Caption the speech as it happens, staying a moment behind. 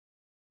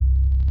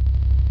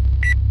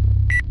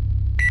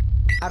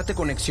Arte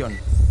Conexión.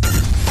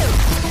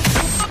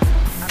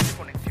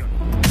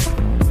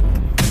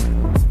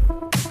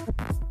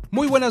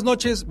 Muy buenas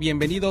noches,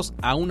 bienvenidos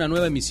a una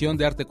nueva emisión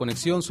de Arte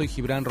Conexión. Soy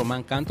Gibran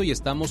Román Canto y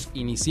estamos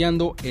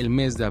iniciando el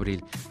mes de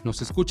abril.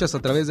 Nos escuchas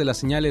a través de las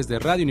señales de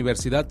Radio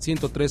Universidad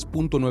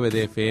 103.9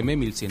 de FM,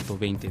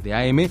 1120 de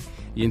AM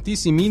y en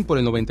Tizimín por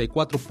el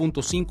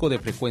 94.5 de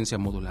frecuencia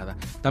modulada.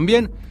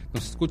 También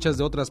nos escuchas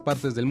de otras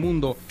partes del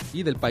mundo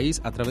y del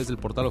país a través del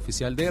portal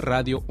oficial de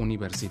Radio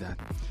Universidad.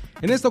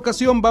 En esta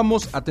ocasión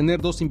vamos a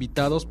tener dos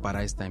invitados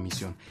para esta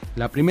emisión.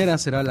 La primera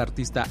será la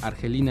artista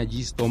Argelina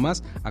Gis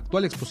Thomas,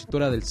 actual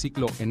expositora del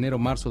ciclo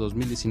enero-marzo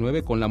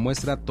 2019 con la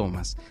muestra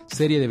Thomas,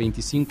 serie de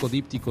 25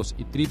 dípticos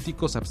y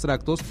trípticos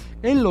abstractos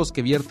en los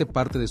que vierte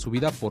parte de su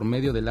vida por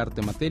medio del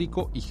arte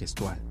matérico y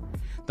gestual.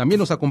 También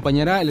nos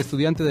acompañará el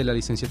estudiante de la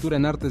licenciatura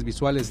en Artes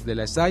Visuales de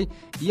la ESAI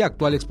y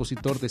actual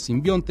expositor de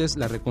Simbiontes,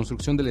 la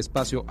reconstrucción del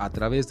espacio a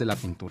través de la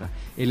pintura.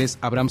 Él es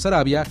Abraham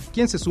Sarabia,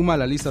 quien se suma a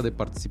la lista de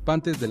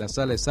participantes de la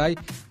Sala ESAI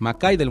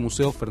Macay del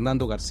Museo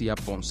Fernando García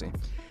Ponce.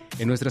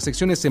 En nuestras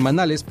secciones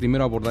semanales,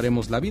 primero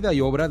abordaremos la vida y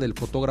obra del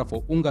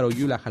fotógrafo húngaro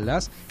Gyula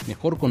Halász,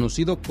 mejor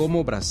conocido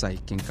como Brassai,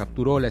 quien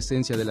capturó la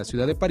esencia de la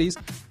ciudad de París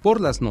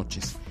por las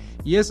noches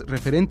y es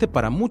referente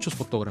para muchos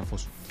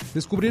fotógrafos.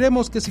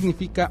 Descubriremos qué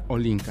significa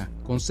Olinka,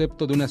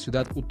 concepto de una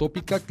ciudad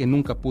utópica que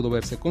nunca pudo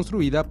verse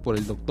construida por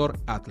el Dr.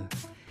 Atl.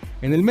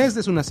 En el mes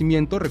de su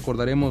nacimiento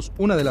recordaremos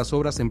una de las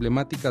obras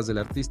emblemáticas del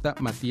artista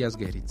Matías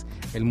Geritz,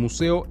 el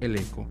Museo El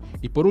Eco.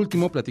 Y por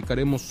último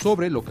platicaremos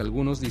sobre lo que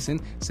algunos dicen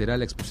será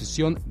la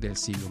exposición del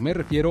siglo. Me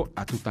refiero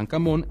a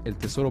Tutankamón, el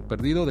tesoro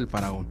perdido del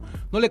faraón.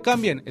 No le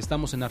cambien,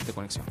 estamos en Arte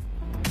Conexión.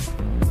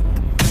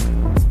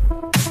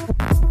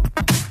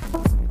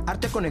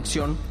 Arte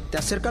Conexión te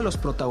acerca a los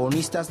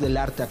protagonistas del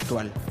arte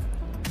actual.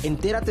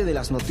 Entérate de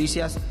las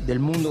noticias del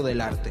mundo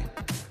del arte.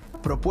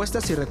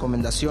 Propuestas y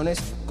recomendaciones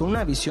con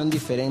una visión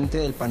diferente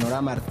del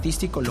panorama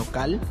artístico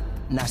local,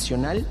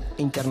 nacional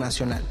e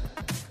internacional.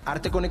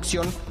 Arte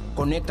Conexión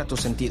conecta tus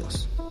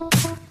sentidos.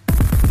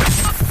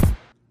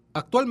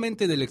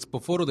 Actualmente del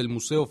Expoforo del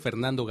Museo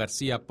Fernando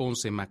García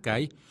Ponce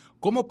Macay,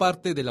 como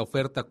parte de la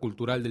oferta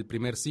cultural del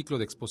primer ciclo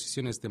de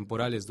exposiciones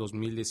temporales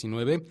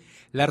 2019,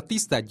 la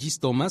artista Gis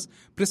Thomas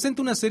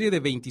presenta una serie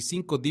de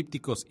 25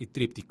 dípticos y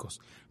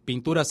trípticos,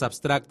 pinturas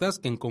abstractas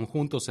que en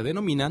conjunto se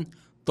denominan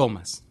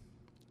Thomas.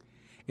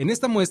 En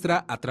esta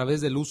muestra, a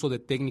través del uso de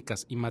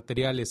técnicas y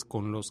materiales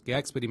con los que ha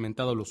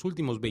experimentado los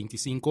últimos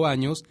 25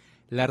 años,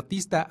 la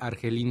artista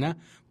argelina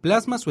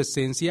plasma su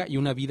esencia y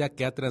una vida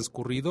que ha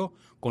transcurrido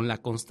con la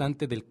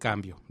constante del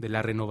cambio, de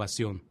la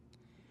renovación.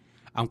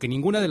 Aunque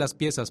ninguna de las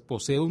piezas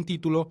posee un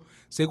título,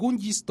 según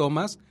Gis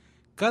Thomas,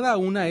 cada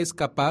una es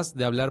capaz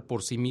de hablar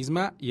por sí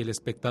misma y el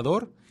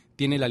espectador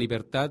tiene la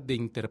libertad de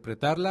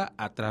interpretarla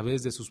a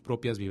través de sus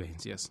propias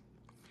vivencias.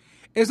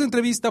 Esta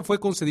entrevista fue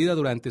concedida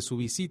durante su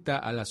visita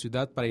a la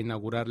ciudad para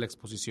inaugurar la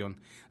exposición.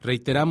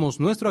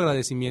 Reiteramos nuestro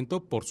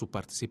agradecimiento por su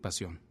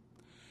participación.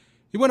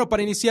 Y bueno,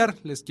 para iniciar,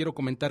 les quiero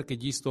comentar que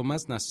Gis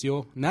Thomas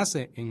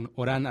nace en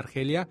Orán,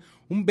 Argelia,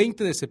 un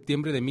 20 de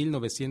septiembre de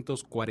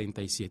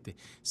 1947.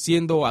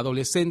 Siendo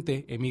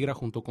adolescente, emigra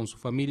junto con su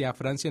familia a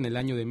Francia en el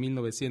año de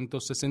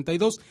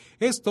 1962,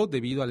 esto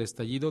debido al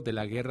estallido de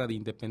la Guerra de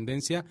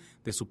Independencia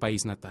de su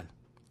país natal.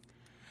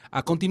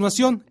 A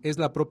continuación, es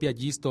la propia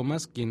Gis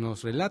Thomas quien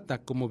nos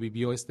relata cómo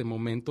vivió este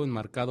momento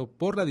enmarcado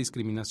por la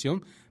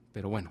discriminación,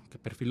 pero bueno, que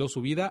perfiló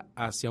su vida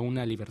hacia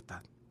una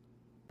libertad.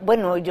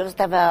 Bueno, yo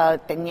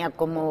tenía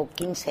como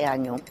 15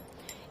 años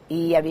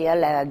y había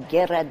la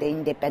Guerra de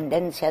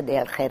Independencia de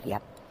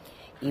Argelia.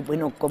 Y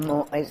bueno,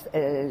 como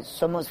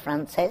somos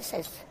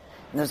franceses,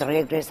 nos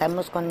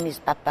regresamos con mis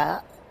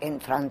papás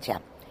en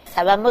Francia.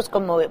 Estábamos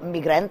como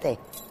migrantes,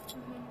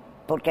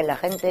 porque la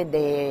gente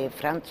de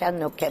Francia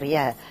no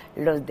quería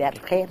los de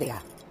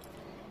Argelia,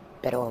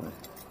 pero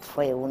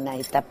fue una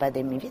etapa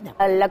de mi vida.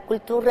 La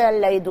cultura,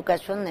 la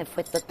educación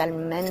fue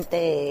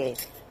totalmente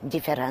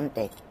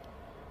diferente,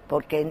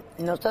 porque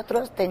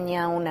nosotros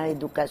teníamos una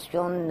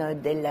educación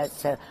de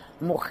las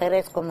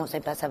mujeres como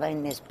se pasaba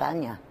en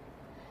España.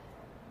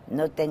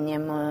 No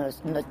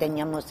teníamos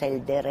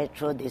el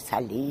derecho de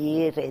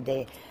salir,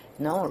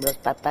 no, los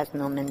papás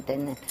no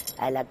mantienen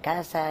a la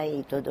casa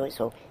y todo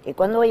eso. Y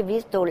cuando he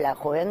visto la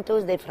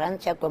juventud de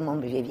Francia como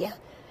vivía,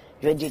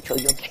 yo he dicho,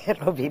 yo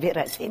quiero vivir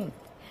así,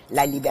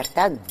 la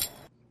libertad.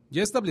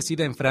 Ya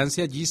establecida en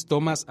Francia, Gis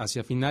Thomas,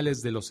 hacia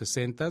finales de los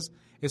 60,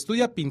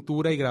 estudia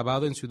pintura y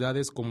grabado en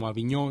ciudades como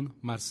Aviñón,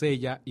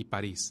 Marsella y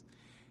París.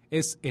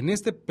 Es en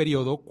este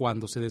periodo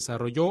cuando se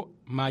desarrolló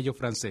Mayo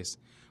francés,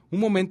 un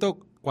momento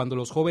cuando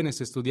los jóvenes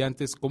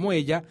estudiantes como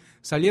ella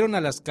salieron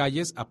a las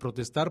calles a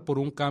protestar por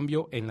un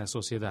cambio en la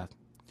sociedad.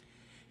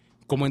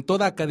 Como en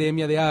toda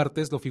academia de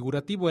artes, lo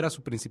figurativo era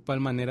su principal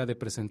manera de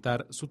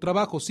presentar su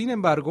trabajo. Sin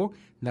embargo,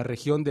 la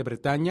región de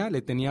Bretaña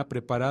le tenía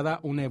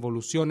preparada una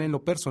evolución en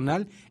lo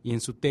personal y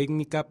en su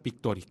técnica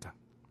pictórica.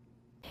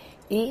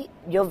 Y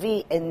yo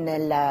vi en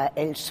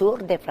el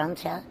sur de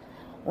Francia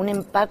un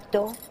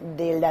impacto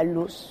de la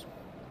luz.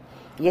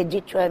 Y he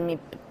dicho a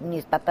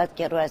mis papás,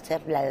 quiero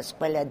hacer la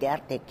escuela de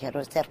arte,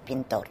 quiero ser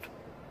pintor.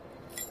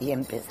 y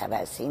empezaba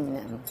así.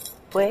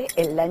 Fue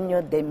el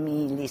año de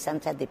mi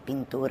licencia de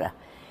pintura.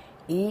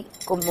 Y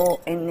como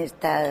en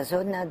esta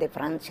zona de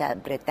Francia,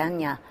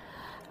 Bretaña,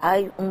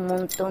 hay un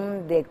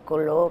montón de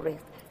colores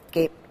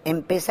que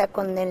empieza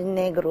con el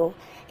negro,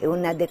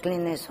 una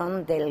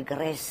declinación del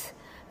gris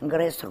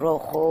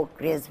rojo,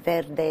 gris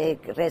verde,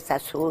 gris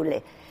azul.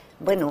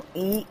 Bueno,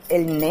 y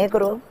el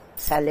negro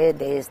sale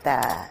de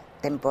esta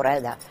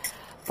temporada,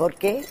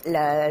 porque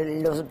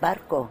los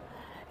barcos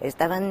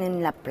estaban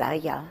en la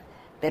playa,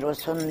 pero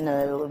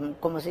son,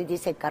 como se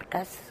dice,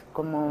 carcas,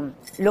 como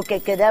lo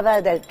que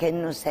quedaba del que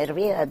nos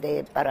servía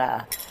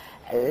para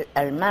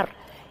el mar.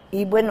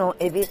 Y bueno,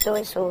 he visto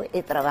eso,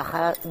 he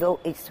trabajado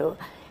eso,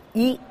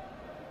 y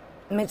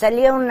me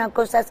salía una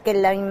cosa que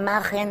la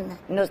imagen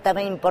no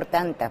estaba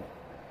importante.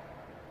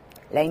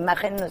 La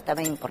imagen no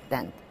estaba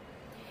importante.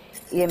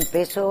 Y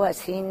empezó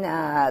así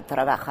a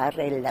trabajar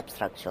en la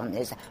abstracción.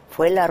 Esa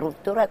fue la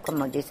ruptura,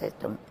 como dices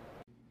tú.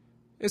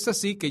 Es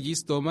así que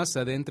Gis Thomas se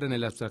adentra en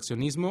el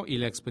abstraccionismo y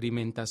la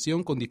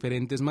experimentación con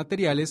diferentes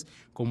materiales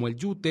como el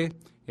yute,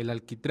 el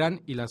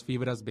alquitrán y las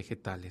fibras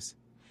vegetales.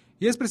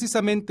 Y es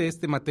precisamente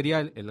este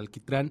material, el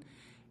alquitrán,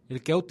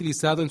 el que ha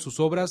utilizado en sus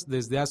obras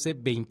desde hace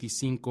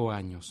 25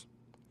 años.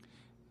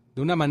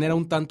 De una manera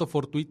un tanto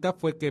fortuita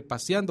fue que,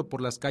 paseando por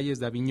las calles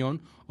de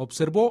Aviñón,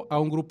 observó a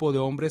un grupo de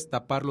hombres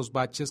tapar los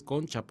baches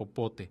con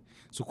chapopote.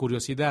 Su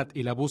curiosidad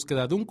y la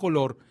búsqueda de un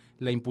color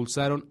la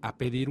impulsaron a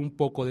pedir un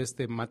poco de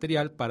este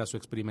material para su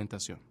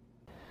experimentación.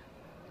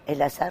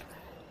 El azar,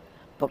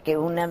 porque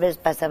una vez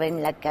pasaba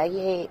en la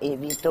calle, he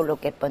visto lo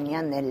que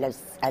ponían en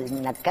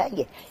la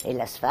calle,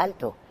 el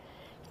asfalto,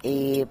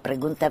 y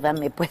preguntaba,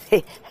 ¿me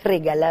puede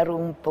regalar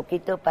un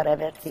poquito para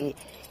ver si...?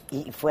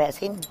 Y fue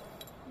así.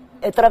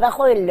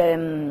 Trabajo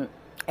el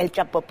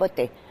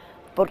chapopote,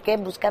 porque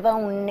buscaba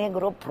un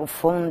negro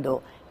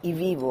profundo y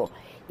vivo,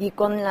 y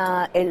con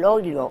el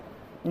óleo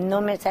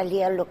no me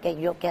salía lo que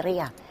yo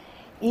quería.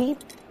 Y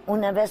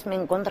una vez me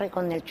encontré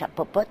con el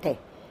chapopote,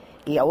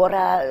 y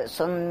ahora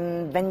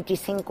son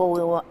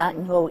 25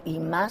 años y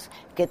más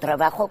que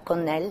trabajo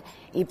con él,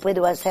 y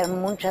puedo hacer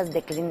muchas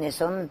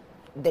declinaciones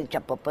del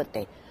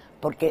chapopote,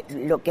 porque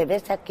lo que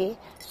ves aquí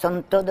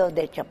son todo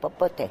de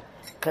chapopote.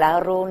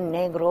 Claro,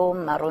 negro,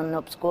 marrón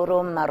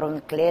oscuro,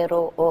 marrón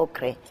claro,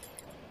 ocre.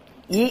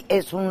 Y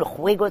es un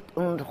juego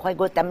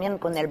también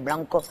con el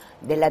blanco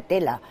de la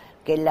tela,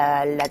 que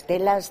la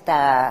tela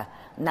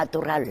está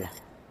natural.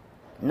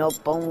 No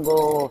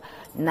pongo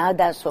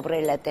nada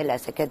sobre la tela,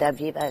 se queda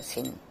viva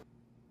así.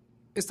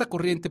 Esta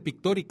corriente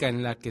pictórica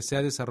en la que se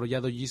ha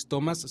desarrollado Gis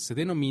Thomas se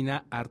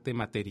denomina arte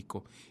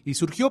matérico y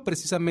surgió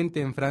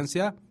precisamente en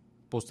Francia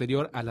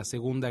posterior a la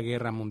Segunda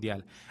Guerra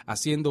Mundial,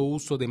 haciendo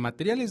uso de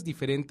materiales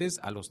diferentes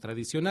a los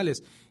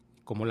tradicionales,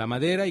 como la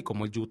madera y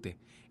como el yute.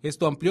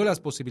 Esto amplió las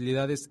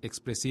posibilidades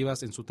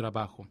expresivas en su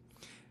trabajo.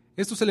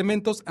 Estos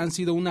elementos han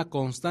sido una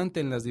constante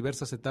en las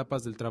diversas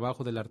etapas del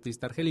trabajo de la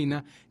artista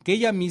argelina, que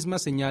ella misma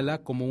señala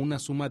como una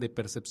suma de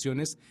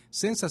percepciones,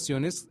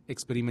 sensaciones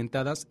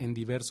experimentadas en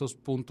diversos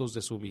puntos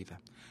de su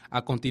vida.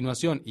 A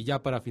continuación, y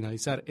ya para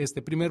finalizar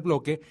este primer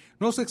bloque,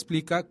 nos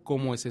explica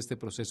cómo es este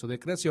proceso de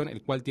creación,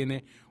 el cual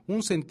tiene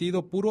un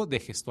sentido puro de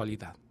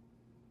gestualidad.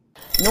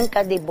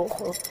 Nunca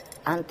dibujo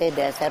antes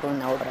de hacer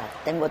una obra.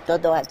 Tengo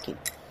todo aquí,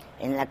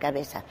 en la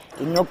cabeza.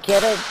 Y no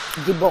quiero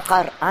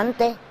dibujar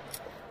antes.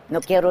 No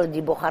quiero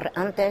dibujar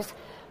antes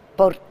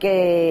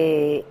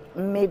porque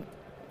me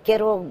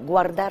quiero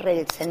guardar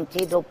el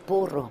sentido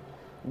puro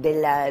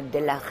de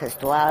la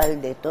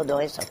gestual, de todo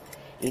eso.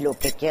 Y lo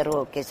que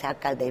quiero que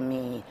saca de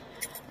mí.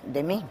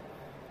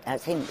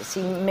 Así,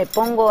 si me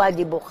pongo a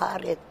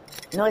dibujar,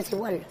 no es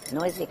igual,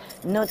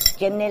 no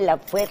tiene la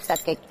fuerza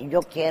que yo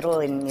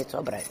quiero en mis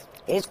obras.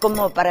 Es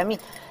como para mí,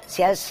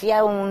 si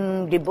hacía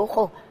un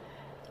dibujo,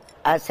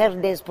 hacer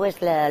después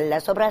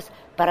las obras,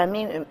 para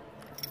mí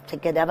se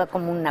quedaba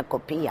como una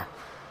copia.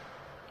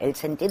 El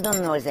sentido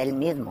no es el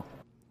mismo.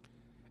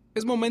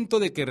 Es momento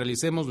de que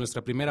realicemos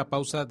nuestra primera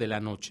pausa de la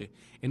noche.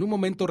 En un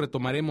momento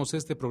retomaremos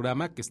este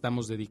programa que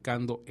estamos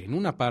dedicando en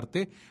una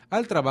parte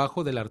al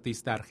trabajo de la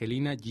artista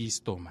argelina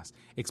Gis Thomas,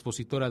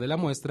 expositora de la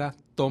muestra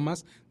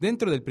Thomas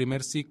dentro del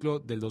primer ciclo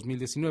del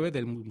 2019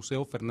 del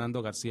Museo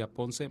Fernando García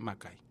Ponce,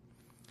 Macay.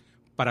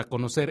 Para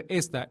conocer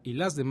esta y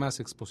las demás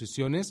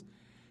exposiciones,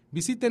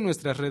 visiten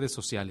nuestras redes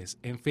sociales,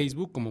 en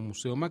Facebook como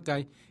Museo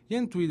Macay y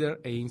en Twitter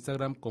e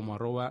Instagram como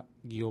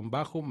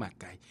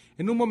 @_Macay.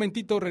 En un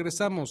momentito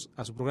regresamos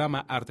a su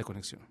programa Arte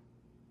Conexión.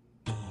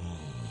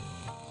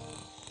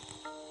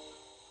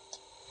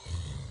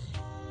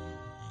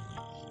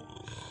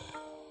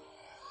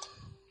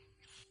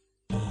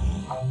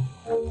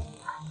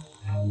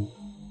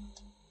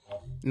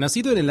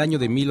 Nacido en el año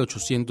de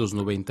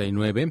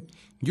 1899,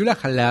 Gyula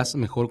Halász,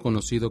 mejor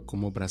conocido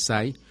como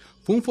Brassai,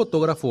 fue un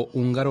fotógrafo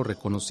húngaro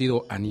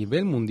reconocido a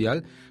nivel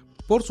mundial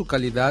por su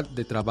calidad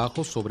de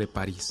trabajo sobre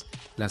París,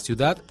 la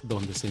ciudad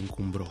donde se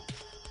encumbró.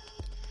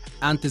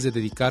 Antes de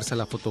dedicarse a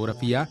la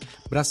fotografía,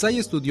 Brassai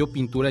estudió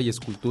pintura y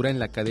escultura en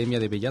la Academia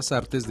de Bellas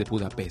Artes de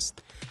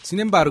Budapest. Sin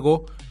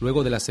embargo,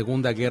 luego de la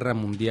Segunda Guerra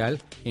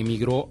Mundial,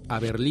 emigró a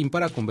Berlín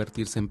para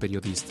convertirse en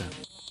periodista.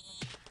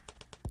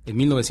 En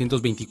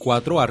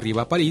 1924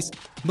 arriba a París,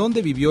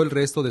 donde vivió el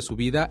resto de su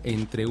vida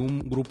entre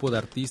un grupo de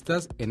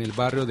artistas en el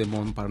barrio de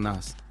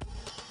Montparnasse.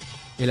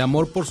 El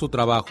amor por su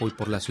trabajo y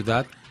por la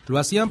ciudad lo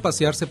hacían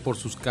pasearse por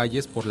sus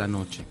calles por la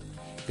noche.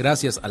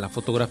 Gracias a la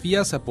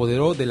fotografía se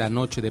apoderó de la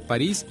noche de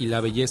París y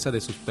la belleza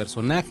de sus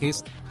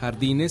personajes,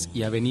 jardines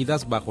y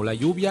avenidas bajo la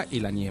lluvia y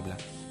la niebla.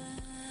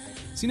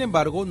 Sin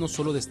embargo, no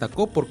solo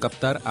destacó por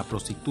captar a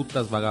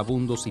prostitutas,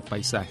 vagabundos y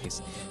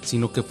paisajes,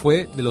 sino que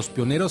fue de los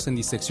pioneros en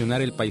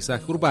diseccionar el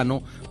paisaje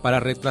urbano para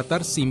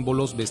retratar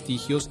símbolos,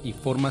 vestigios y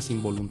formas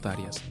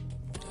involuntarias.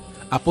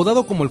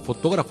 Apodado como el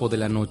fotógrafo de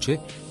la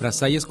noche,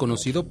 Brassai es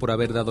conocido por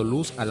haber dado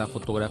luz a la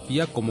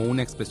fotografía como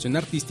una expresión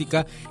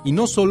artística y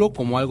no solo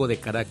como algo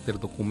de carácter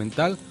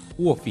documental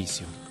u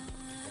oficio.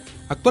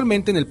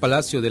 Actualmente en el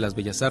Palacio de las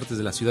Bellas Artes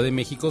de la Ciudad de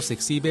México se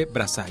exhibe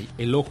Brassai,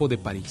 el Ojo de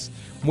París,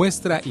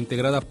 muestra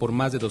integrada por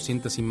más de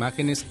 200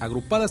 imágenes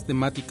agrupadas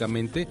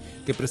temáticamente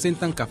que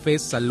presentan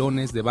cafés,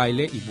 salones de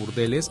baile y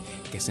burdeles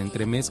que se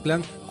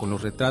entremezclan con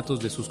los retratos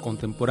de sus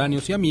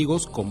contemporáneos y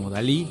amigos como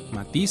Dalí,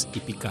 Matisse y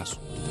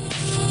Picasso.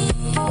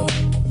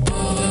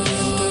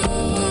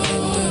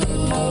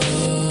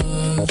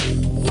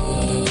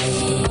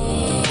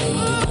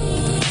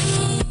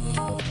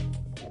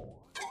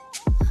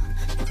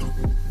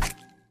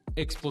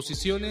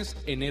 Exposiciones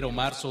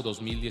enero-marzo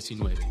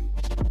 2019.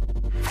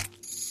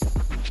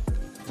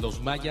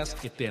 Los mayas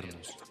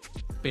eternos.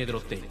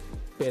 Pedro T.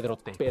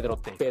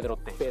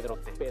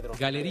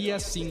 Galería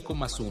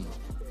 5+1.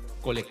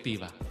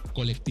 Colectiva.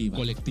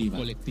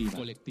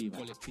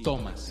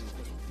 Thomas.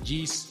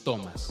 Gis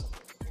Thomas.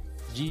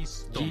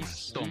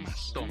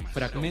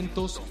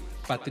 Fragmentos.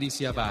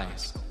 Patricia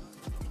Báez.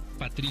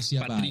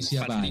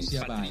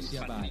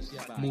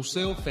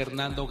 Museo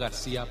Fernando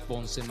García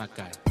Ponce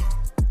Macay.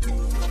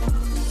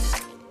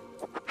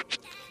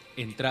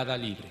 Entrada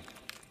libre.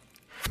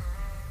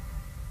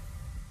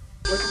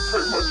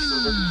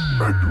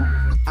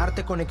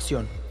 Arte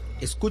Conexión.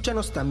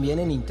 Escúchanos también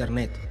en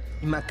internet.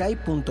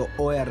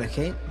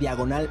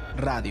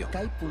 macay.org/radio.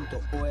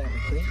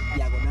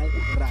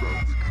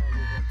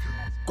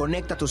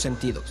 Conecta tus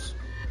sentidos.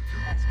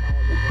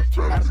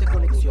 Arte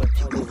Conexión.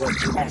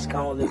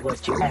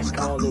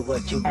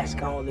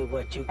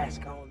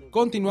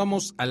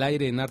 Continuamos al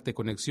aire en Arte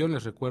Conexión.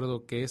 Les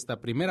recuerdo que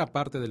esta primera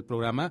parte del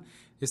programa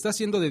está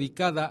siendo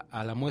dedicada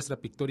a la muestra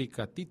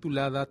pictórica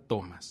titulada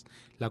Thomas,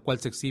 la cual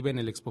se exhibe en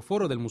el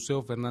Expoforo del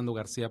Museo Fernando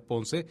García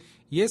Ponce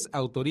y es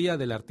autoría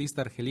de la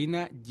artista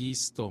argelina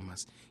Gis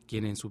Thomas,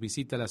 quien en su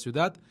visita a la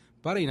ciudad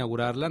para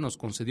inaugurarla nos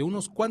concedió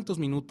unos cuantos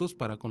minutos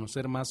para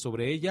conocer más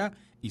sobre ella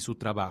y su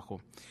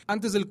trabajo.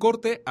 Antes del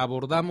corte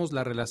abordamos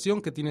la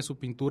relación que tiene su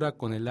pintura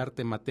con el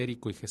arte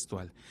matérico y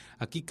gestual.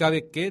 Aquí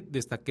cabe que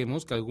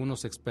destaquemos que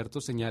algunos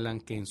expertos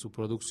señalan que en su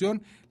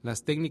producción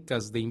las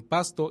técnicas de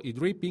impasto y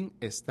dripping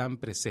están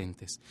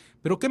presentes.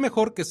 Pero qué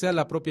mejor que sea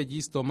la propia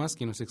Gis Thomas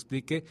quien nos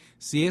explique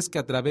si es que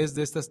a través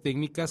de estas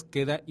técnicas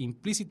queda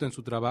implícito en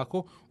su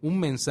trabajo un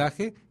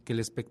mensaje que el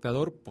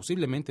espectador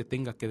posiblemente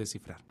tenga que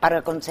descifrar.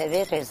 Para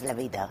conceder es la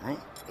vida,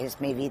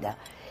 es mi vida.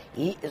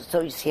 Y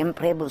estoy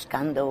siempre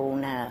buscando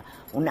una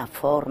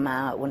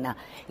forma,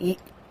 y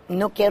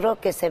no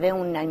quiero que se vea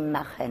una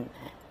imagen.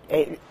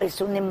 Es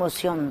una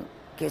emoción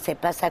que se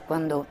pasa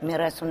cuando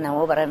miras una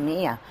obra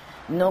mía.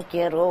 No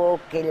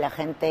quiero que la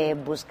gente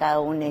busque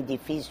un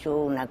edificio,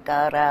 una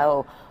cara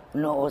o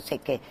no sé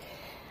qué.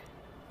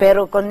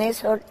 Pero con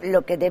eso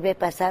lo que debe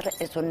pasar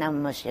es una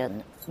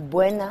emoción,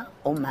 buena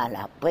o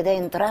mala. Puede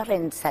entrar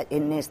en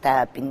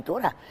esta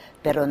pintura,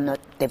 pero no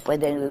te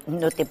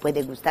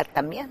puede gustar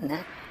también,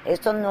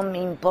 Eso no me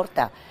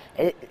importa.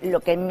 Lo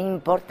que me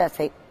importa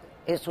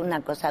es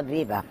una cosa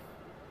viva.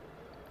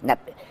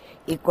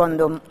 Y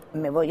cuando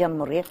me voy a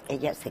morir,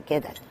 ellas se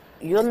quedan.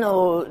 Yo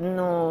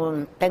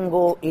no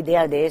tengo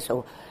idea de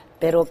eso.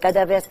 Pero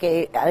cada vez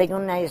que hay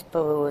una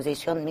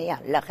exposición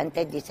mía, la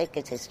gente dice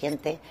que se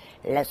siente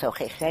las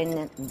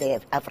orígenes de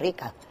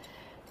África.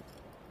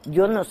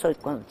 Yo no soy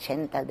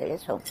consciente de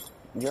eso.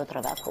 Yo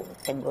trabajo,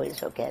 tengo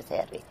eso que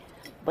hacer.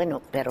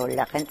 Bueno, pero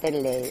la gente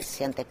le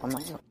siente como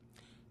eso.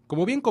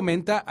 Como bien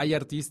comenta, hay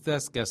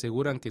artistas que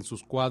aseguran que en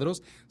sus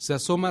cuadros se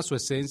asoma su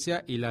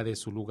esencia y la de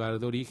su lugar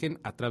de origen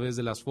a través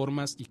de las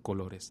formas y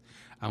colores.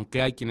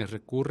 Aunque hay quienes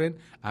recurren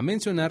a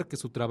mencionar que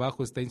su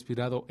trabajo está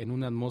inspirado en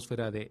una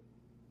atmósfera de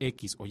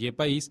X o Y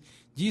país,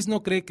 Gis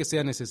no cree que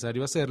sea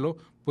necesario hacerlo,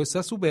 pues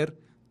a su ver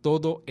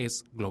todo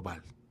es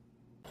global.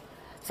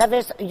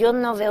 Sabes, yo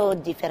no veo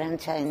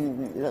diferencia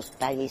en los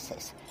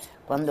países.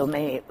 Cuando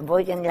me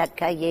voy en la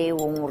calle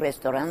o en un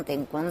restaurante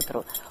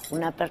encuentro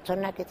una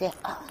persona que dice,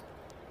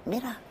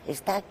 mira,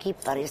 está aquí,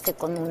 parece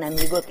con un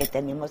amigo que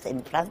tenemos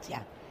en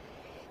Francia.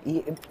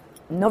 Y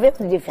no veo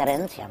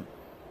diferencia.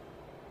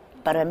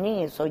 Para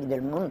mí soy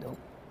del mundo.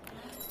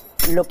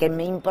 Lo que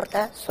me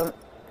importa son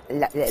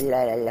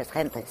las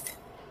gentes.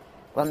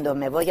 Cuando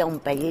me voy a un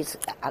país,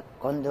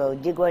 cuando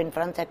digo en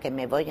Francia que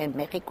me voy a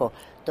México,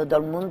 todo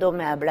el mundo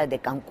me habla de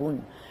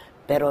Cancún,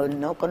 pero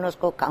no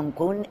conozco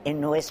Cancún y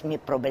no es mi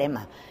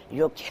problema.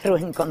 Yo quiero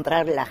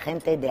encontrar la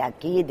gente de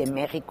aquí, de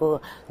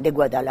México, de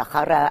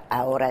Guadalajara,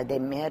 ahora de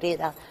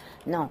Mérida.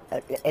 No,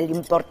 el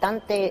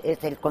importante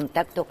es el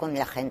contacto con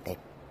la gente,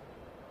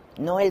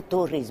 no el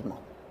turismo.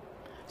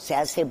 Se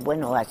hace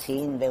bueno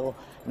así, veo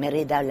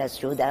Mérida, las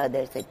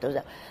ciudades y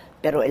todo,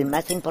 pero el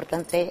más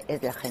importante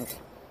es la gente.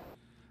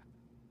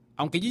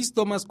 Aunque Gis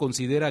Thomas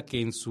considera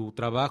que en su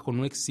trabajo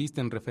no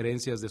existen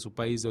referencias de su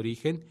país de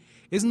origen,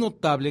 es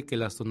notable que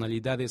las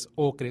tonalidades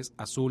ocres,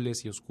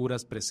 azules y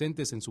oscuras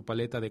presentes en su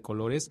paleta de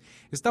colores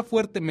está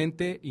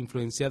fuertemente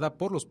influenciada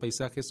por los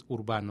paisajes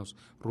urbanos,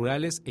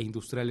 rurales e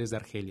industriales de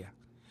Argelia.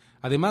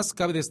 Además,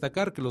 cabe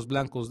destacar que los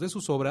blancos de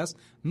sus obras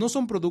no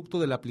son producto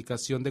de la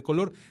aplicación de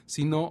color,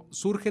 sino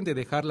surgen de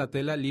dejar la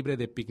tela libre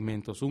de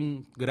pigmentos,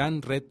 un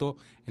gran reto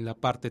en la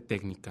parte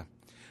técnica.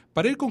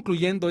 Para ir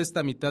concluyendo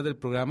esta mitad del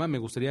programa, me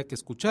gustaría que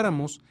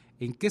escucháramos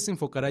en qué se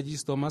enfocará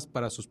Gis Thomas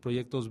para sus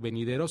proyectos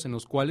venideros, en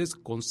los cuales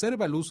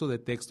conserva el uso de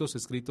textos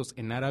escritos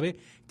en árabe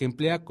que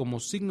emplea como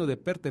signo de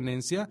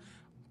pertenencia,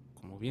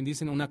 como bien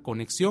dicen, una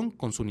conexión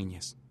con su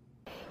niñez.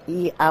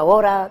 Y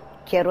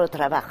ahora quiero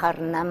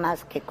trabajar nada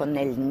más que con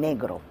el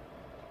negro.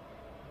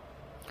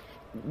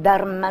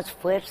 Dar más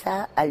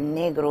fuerza al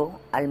negro,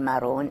 al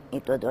marrón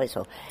y todo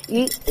eso.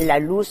 Y la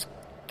luz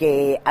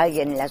que hay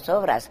en las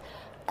obras.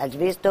 Has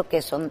visto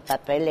que son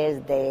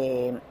papeles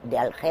de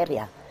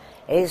Algeria.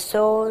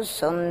 Esos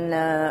son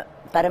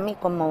para mí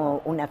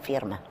como una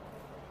firma.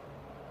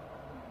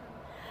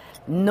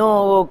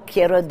 No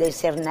quiero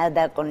decir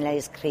nada con la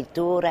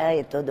escritura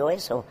y todo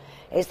eso.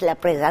 Es la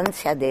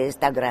presencia de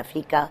esta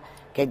gráfica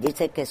que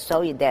dice que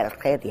soy de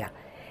Argelia.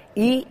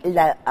 Y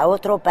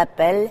otro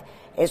papel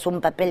es un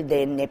papel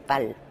de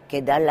Nepal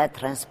que da la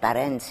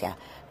transparencia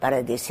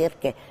para decir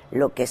que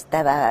lo que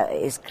estaba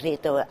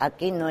escrito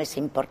aquí no es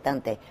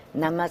importante,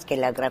 nada más que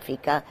la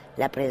gráfica,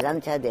 la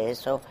presencia de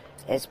eso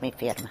es mi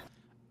firma.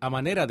 A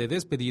manera de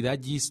despedida,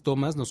 Gis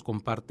Thomas nos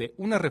comparte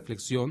una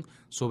reflexión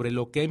sobre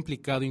lo que ha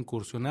implicado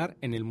incursionar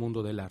en el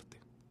mundo del arte.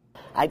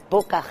 Hay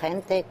poca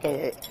gente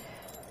que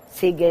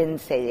sigue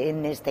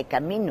en este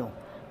camino.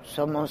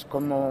 Somos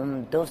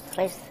como 2,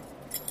 3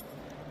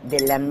 de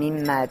la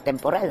misma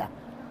temporada.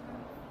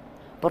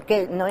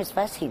 Porque no es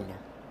fácil.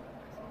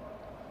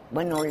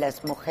 Bueno,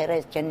 las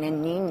mujeres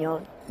tienen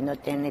niños, no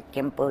tienen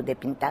tiempo de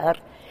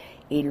pintar,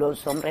 y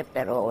los hombres,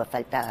 pero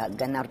falta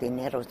ganar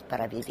dinero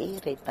para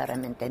vivir y para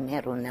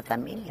mantener una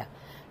familia.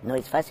 No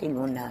es fácil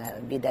una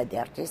vida de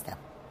artista.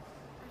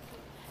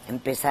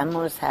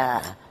 Empezamos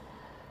a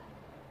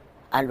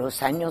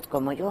los años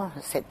como yo,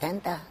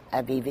 70,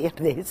 a vivir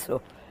de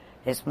eso.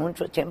 Es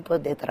mucho tiempo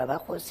de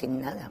trabajo sin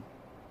nada.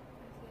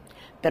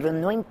 Pero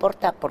no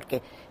importa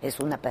porque es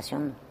una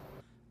pasión.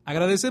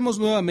 Agradecemos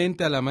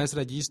nuevamente a la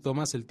maestra Gis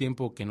Thomas el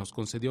tiempo que nos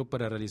concedió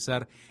para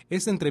realizar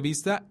esta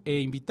entrevista e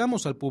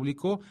invitamos al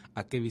público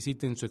a que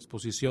visiten su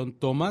exposición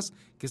Thomas,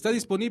 que está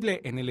disponible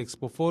en el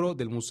Expoforo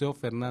del Museo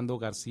Fernando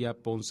García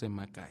Ponce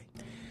Macay.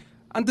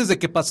 Antes de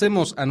que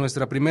pasemos a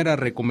nuestra primera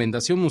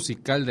recomendación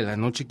musical de la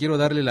noche, quiero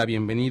darle la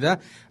bienvenida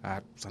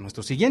a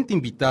nuestro siguiente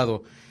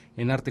invitado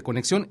en Arte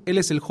Conexión. Él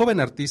es el joven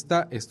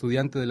artista,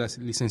 estudiante de la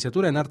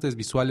licenciatura en Artes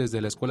Visuales de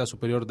la Escuela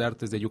Superior de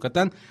Artes de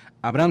Yucatán,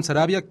 Abraham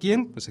Sarabia,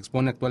 quien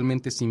expone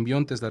actualmente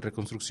Simbiontes, la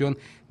reconstrucción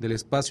del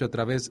espacio a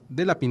través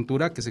de la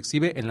pintura, que se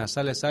exhibe en la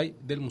Sala ESAI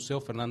del Museo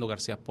Fernando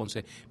García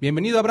Ponce.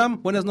 Bienvenido,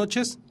 Abraham, buenas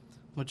noches.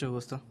 Mucho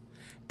gusto.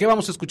 ¿Qué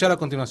vamos a escuchar a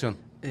continuación?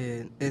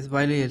 Es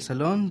Baile y el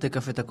Salón de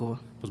Café Tacuba.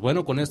 Pues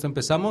bueno, con esto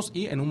empezamos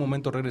y en un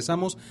momento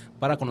regresamos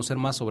para conocer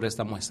más sobre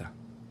esta muestra.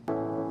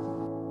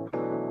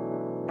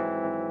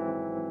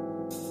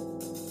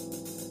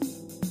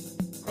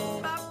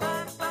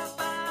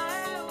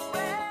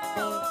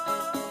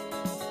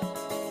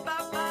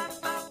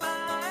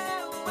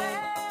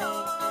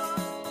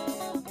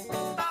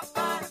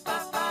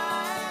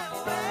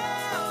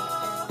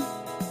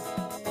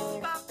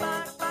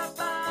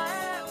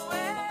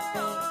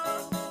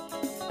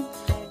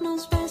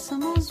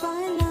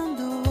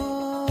 Bailando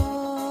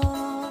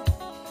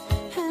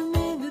en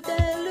medio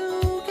del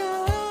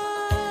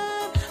lugar.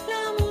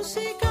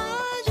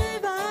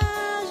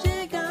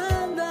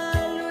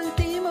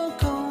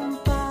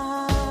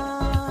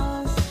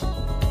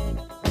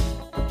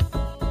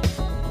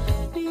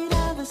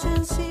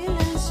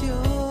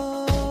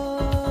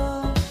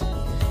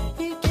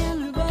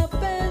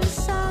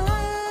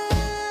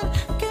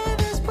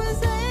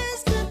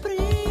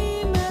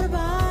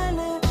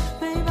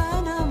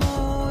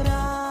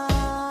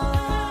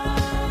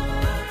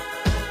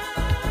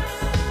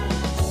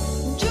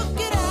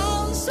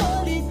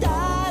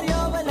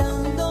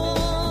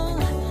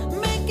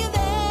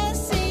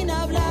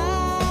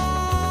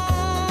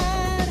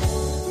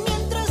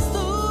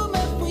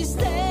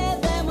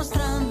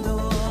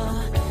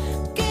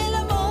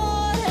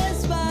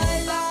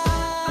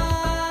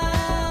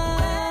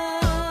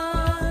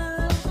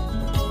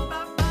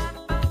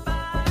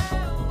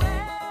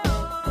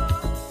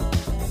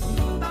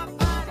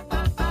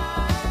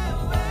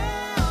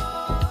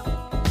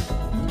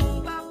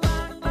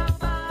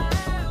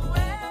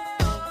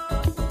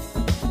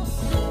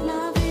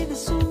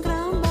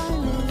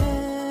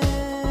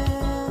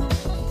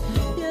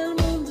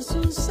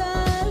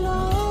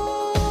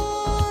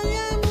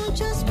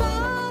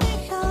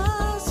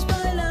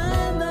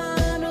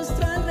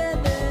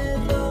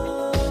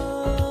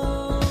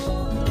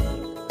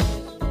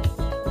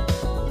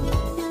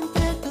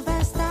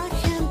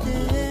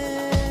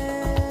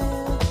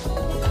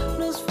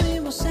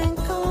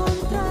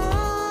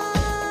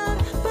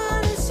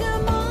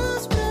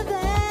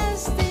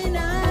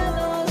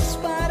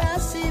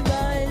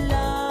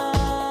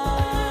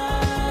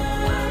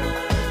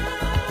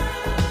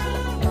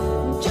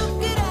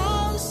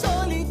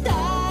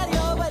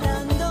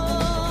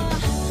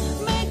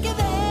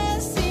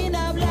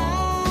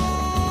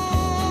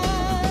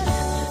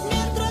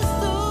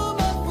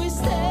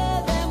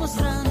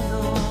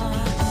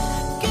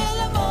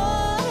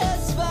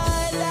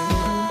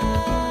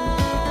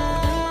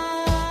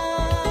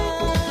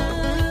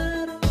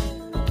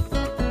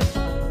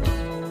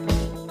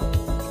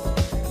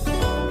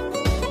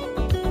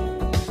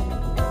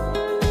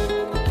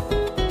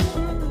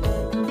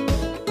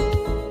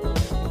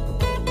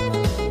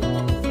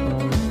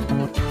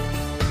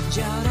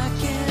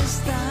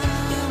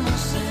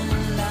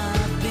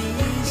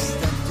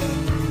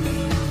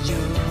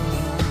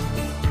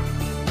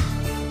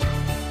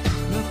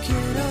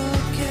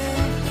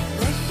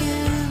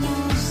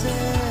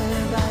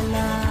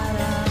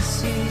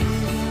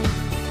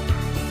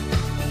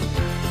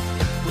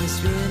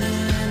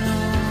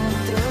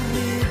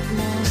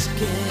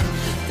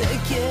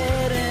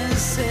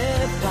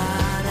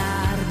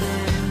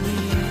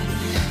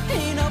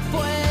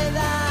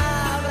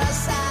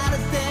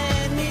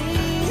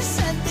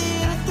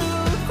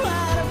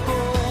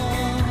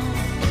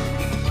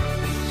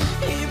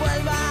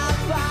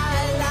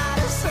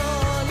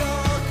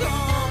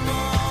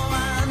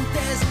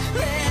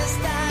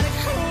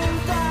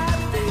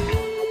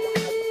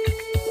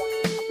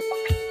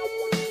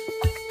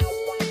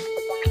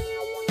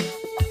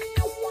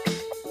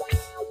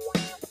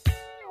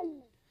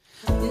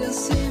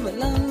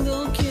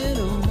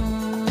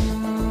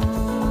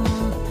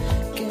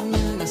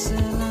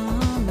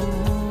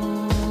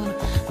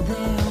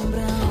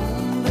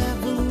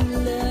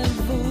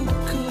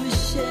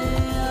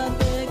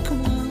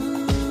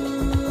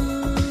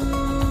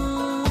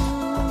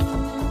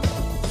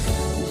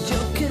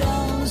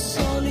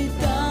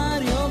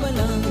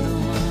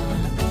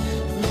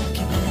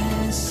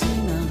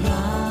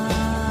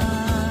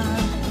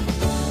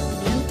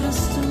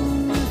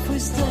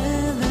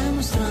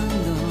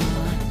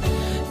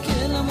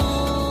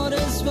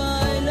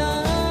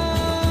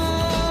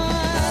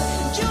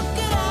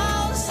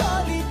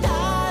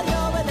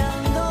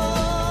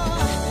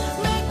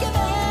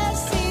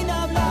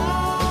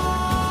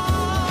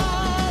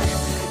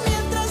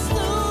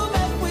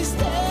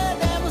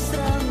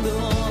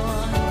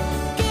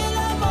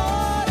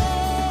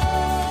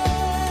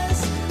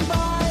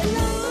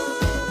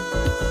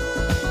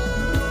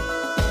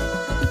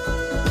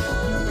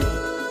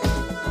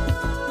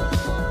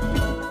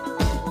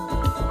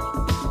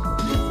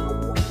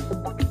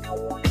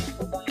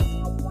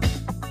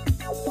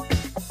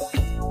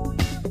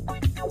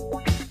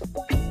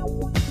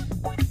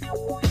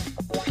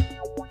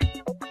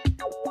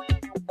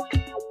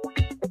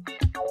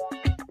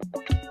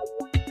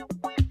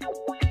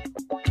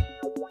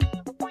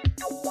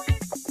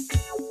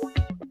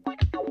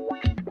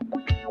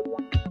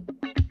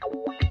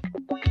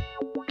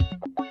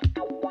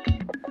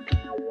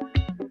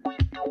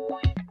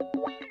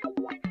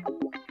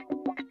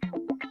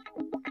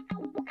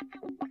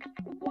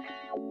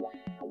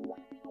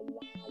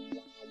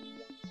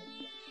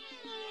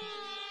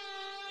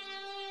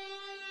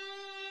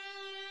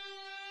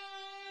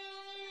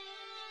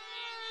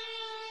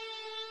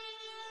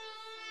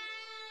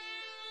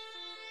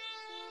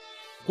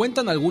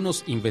 Cuentan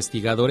algunos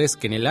investigadores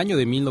que en el año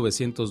de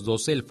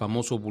 1912 el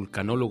famoso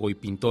vulcanólogo y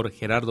pintor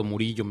Gerardo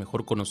Murillo,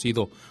 mejor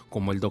conocido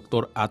como el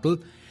Dr. Atl,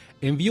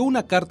 envió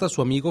una carta a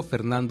su amigo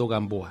Fernando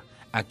Gamboa,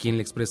 a quien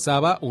le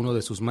expresaba uno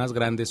de sus más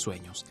grandes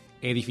sueños: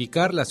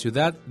 edificar la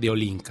ciudad de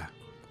Olinca.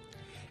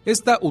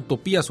 Esta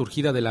utopía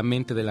surgida de la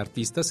mente del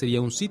artista sería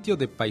un sitio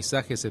de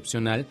paisaje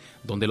excepcional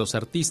donde los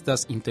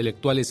artistas,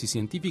 intelectuales y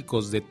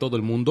científicos de todo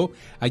el mundo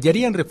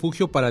hallarían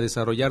refugio para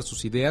desarrollar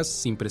sus ideas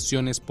sin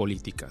presiones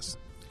políticas.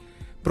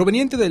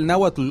 Proveniente del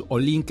náhuatl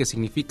Olin, que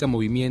significa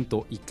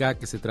movimiento, y Ca,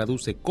 que se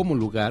traduce como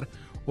lugar,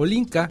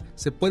 Olinca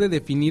se puede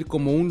definir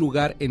como un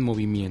lugar en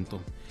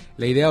movimiento.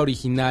 La idea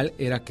original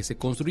era que se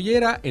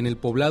construyera en el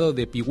poblado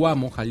de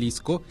Pihuamo,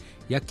 Jalisco,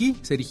 y aquí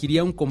se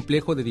erigiría un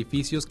complejo de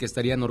edificios que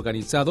estarían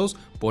organizados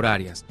por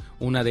áreas.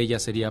 Una de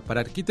ellas sería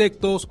para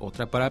arquitectos,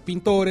 otra para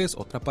pintores,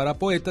 otra para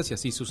poetas y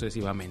así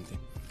sucesivamente.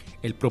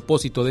 El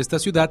propósito de esta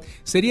ciudad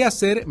sería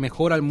hacer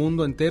mejor al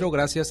mundo entero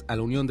gracias a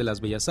la unión de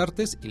las bellas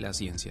artes y las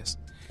ciencias.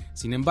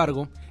 Sin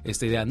embargo,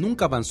 esta idea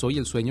nunca avanzó y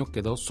el sueño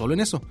quedó solo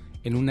en eso,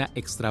 en una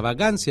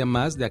extravagancia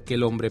más de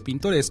aquel hombre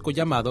pintoresco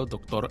llamado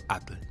Dr.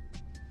 Atl.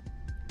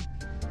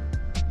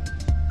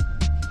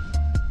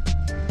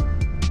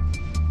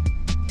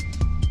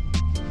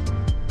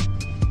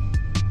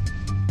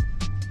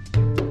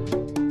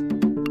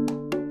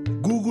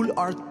 Google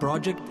Art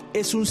Project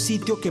es un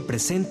sitio que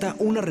presenta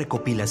una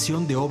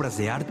recopilación de obras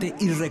de arte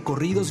y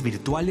recorridos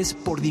virtuales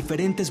por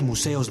diferentes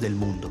museos del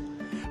mundo.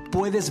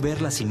 Puedes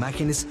ver las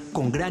imágenes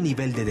con gran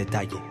nivel de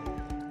detalle,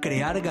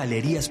 crear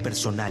galerías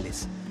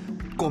personales,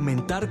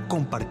 comentar,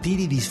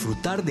 compartir y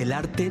disfrutar del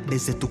arte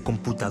desde tu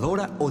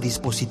computadora o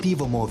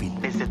dispositivo móvil.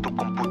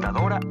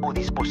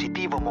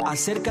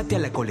 Acércate a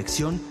la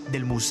colección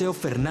del Museo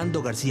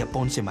Fernando García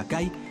Ponce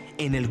Macay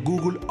en el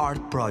Google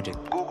Art Project.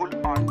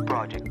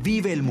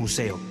 Vive el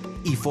museo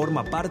y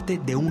forma parte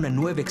de una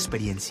nueva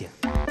experiencia.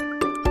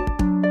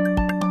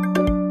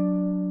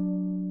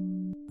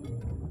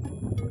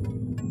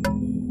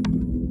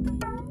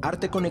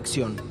 Arte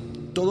Conexión,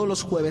 todos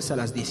los jueves a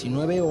las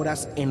 19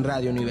 horas en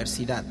Radio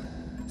Universidad,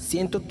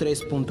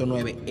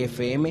 103.9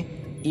 FM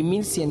y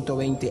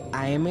 1120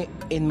 AM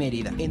en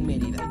Mérida,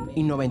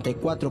 y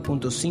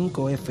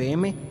 94.5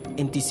 FM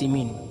en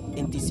Tizimín.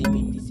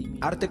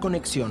 Arte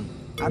Conexión.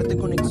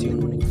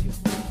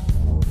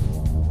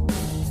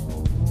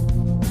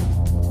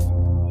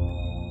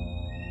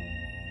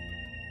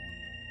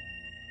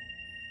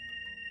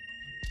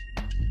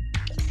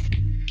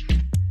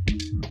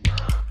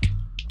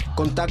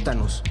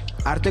 Contáctanos,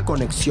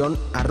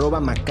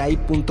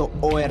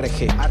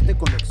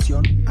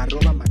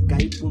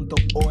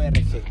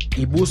 arteconexion@macay.org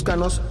y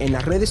búscanos en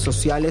las redes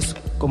sociales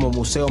como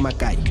Museo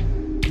Macay.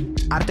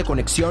 Arte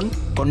Conexión,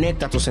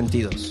 conecta tus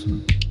sentidos.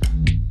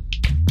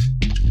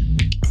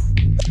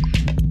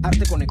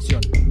 Arte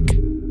Conexión.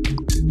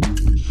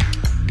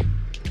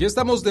 Ya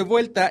estamos de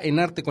vuelta en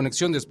Arte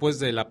Conexión después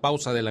de la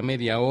pausa de la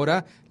media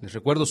hora. Les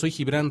recuerdo, soy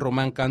Gibran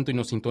Román Canto y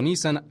nos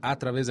sintonizan a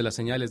través de las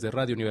señales de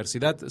Radio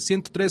Universidad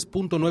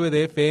 103.9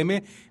 de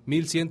FM,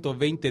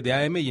 1120 de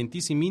AM y en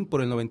Tizimín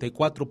por el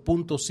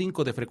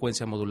 94.5 de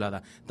frecuencia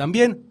modulada.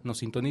 También nos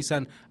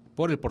sintonizan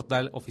por el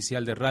portal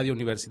oficial de Radio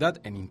Universidad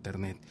en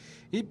Internet.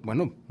 Y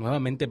bueno,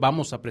 nuevamente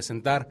vamos a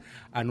presentar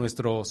a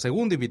nuestro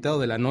segundo invitado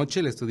de la noche,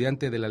 el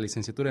estudiante de la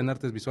licenciatura en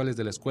Artes Visuales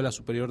de la Escuela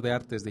Superior de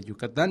Artes de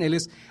Yucatán. Él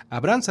es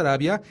Abraham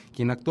Sarabia,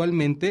 quien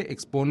actualmente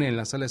expone en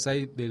la sala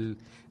SAI del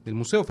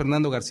Museo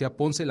Fernando García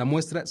Ponce la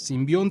muestra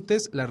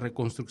Simbiontes, la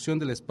reconstrucción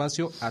del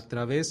espacio a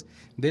través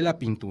de la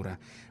pintura.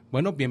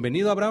 Bueno,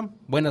 bienvenido, Abraham.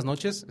 Buenas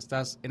noches,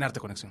 estás en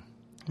Arte Conexión.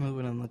 Muy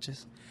buenas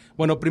noches.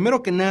 Bueno,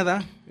 primero que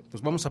nada,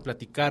 pues vamos a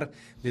platicar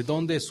de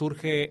dónde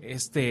surge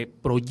este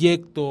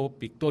proyecto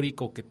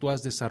pictórico que tú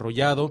has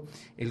desarrollado,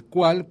 el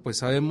cual pues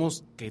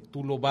sabemos que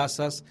tú lo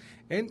basas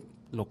en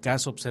lo que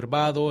has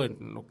observado,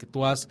 en lo que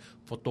tú has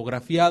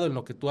fotografiado, en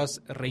lo que tú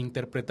has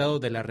reinterpretado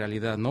de la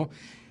realidad, ¿no?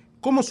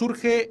 ¿Cómo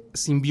surge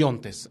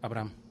Simbiontes,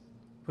 Abraham?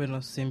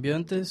 Bueno,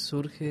 Simbiontes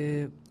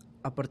surge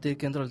a partir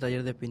que entro al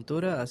taller de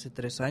pintura hace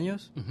 3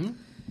 años. Uh-huh.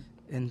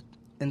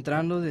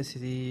 Entrando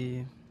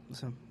decidí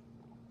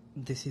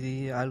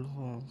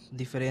algo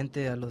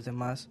diferente a los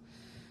demás,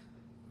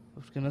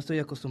 porque no estoy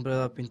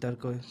acostumbrado a pintar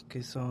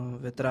que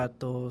son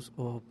retratos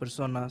o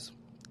personas.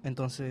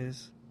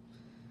 Entonces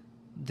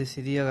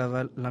decidí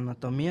agarrar la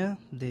anatomía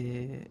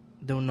de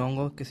un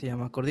hongo que se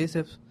llama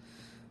Cordyceps.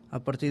 A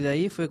partir de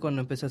ahí fue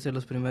cuando empecé a hacer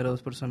los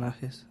primeros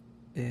personajes,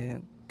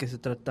 que se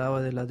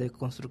trataba de la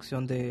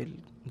deconstrucción de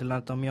la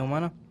anatomía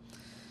humana.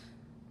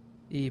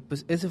 Y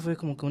pues ese fue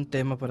como que un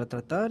tema para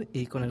tratar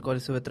y con el cual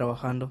estuve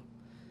trabajando.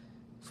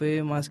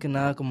 Fue más que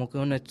nada como que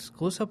una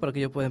excusa para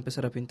que yo pueda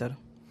empezar a pintar.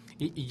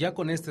 Y ya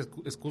con esta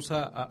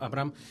excusa,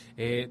 Abraham,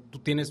 tú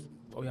tienes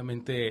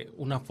obviamente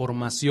una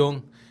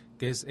formación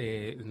que es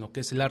lo que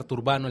es el arte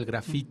urbano, el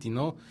graffiti,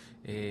 ¿no?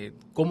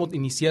 ¿Cómo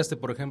iniciaste,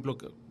 por ejemplo,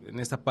 en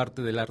esta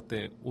parte del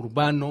arte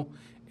urbano?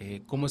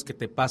 ¿Cómo es que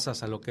te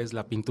pasas a lo que es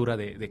la pintura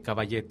de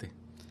caballete?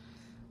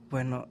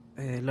 Bueno,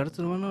 el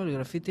arte urbano, el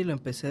graffiti, lo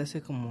empecé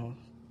hace como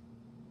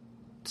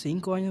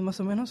 5 años más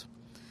o menos.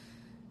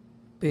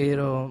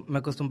 pero me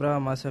acostumbraba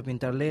más a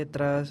pintar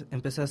letras,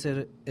 empecé a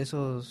hacer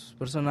esos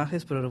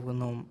personajes, pero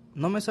cuando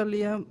no me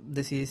salía,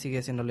 decidí seguir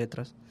haciendo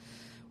letras.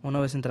 Una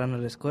vez entrando a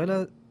la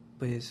escuela,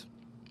 pues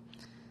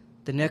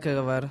tenía que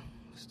grabar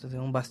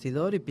un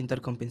bastidor y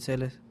pintar con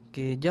pinceles,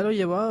 que ya lo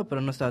llevaba,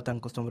 pero no estaba tan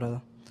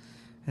acostumbrado.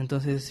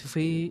 Entonces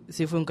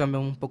sí fue un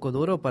cambio un poco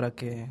duro para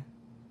que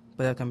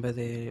pueda cambiar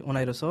de un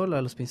aerosol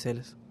a los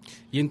pinceles.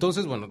 Y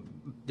entonces, bueno,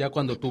 ya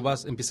cuando tú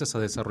empiezas a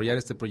desarrollar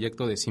este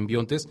proyecto de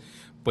simbiontes,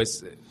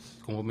 pues,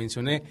 como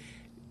mencioné,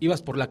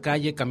 ibas por la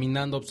calle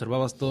caminando,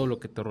 observabas todo lo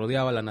que te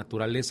rodeaba, la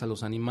naturaleza,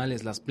 los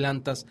animales, las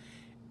plantas,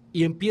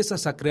 y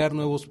empiezas a crear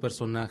nuevos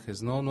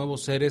personajes, ¿no?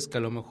 Nuevos seres que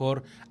a lo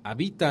mejor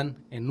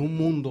habitan en un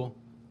mundo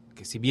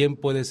que si bien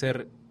puede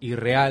ser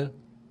irreal,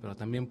 pero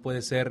también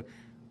puede ser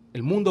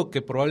el mundo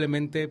que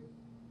probablemente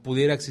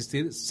pudiera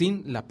existir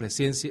sin la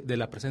presencia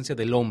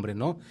del hombre,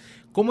 ¿no?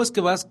 ¿Cómo es que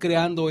vas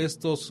creando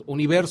estos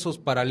universos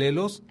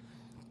paralelos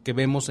que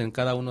vemos en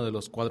cada uno de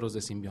los cuadros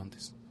de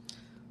simbiontes?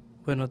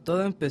 Bueno,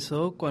 todo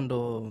empezó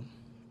cuando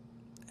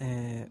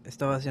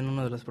estaba haciendo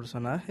uno de los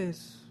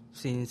personajes,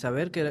 sin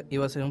saber que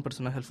iba a ser un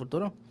personaje al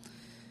futuro,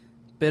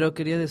 pero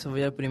quería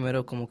desarrollar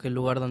primero como que el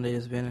lugar donde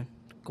ellos vienen,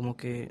 como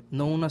que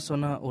no una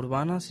zona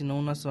urbana, sino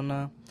una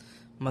zona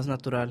más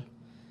natural,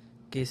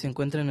 que se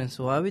encuentren en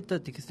su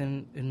hábitat y que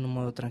estén en un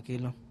modo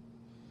tranquilo.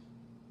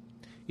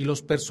 Y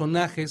los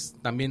personajes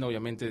también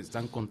obviamente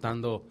están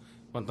contando,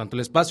 bueno, tanto el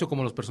espacio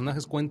como los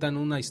personajes cuentan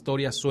una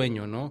historia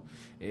sueño, ¿no?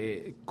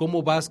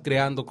 ¿Cómo vas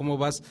creando, cómo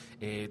vas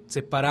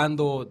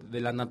separando de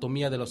la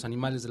anatomía de los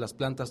animales, de las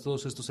plantas,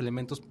 todos estos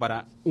elementos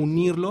para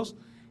unirlos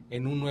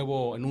en un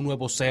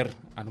nuevo ser?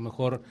 A lo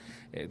mejor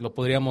lo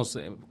podríamos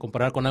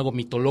comparar con algo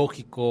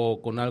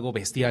mitológico, con algo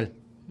bestial.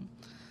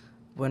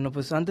 Bueno,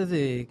 pues antes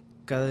de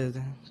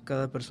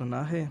cada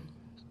personaje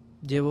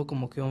llevo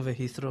como que un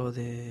registro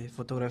de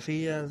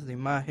fotografías, de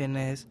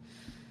imágenes,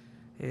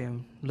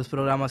 los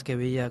programas que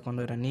veía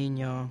cuando era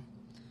niño.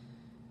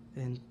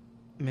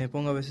 Me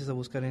pongo a veces a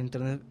buscar en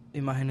internet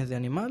imágenes de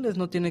animales,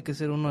 no tiene que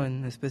ser uno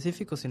en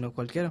específico, sino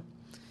cualquiera.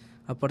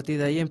 A partir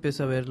de ahí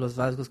empiezo a ver los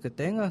rasgos que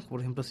tenga,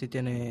 por ejemplo, si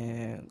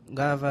tiene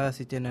garras,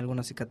 si tiene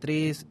alguna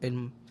cicatriz,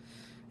 el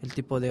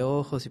tipo de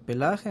ojos y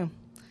pelaje.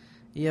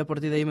 Y a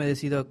partir de ahí me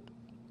decido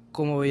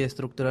cómo voy a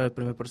estructurar el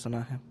primer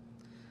personaje.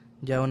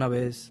 Ya una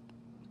vez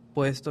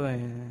puesto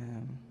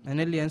en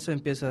el lienzo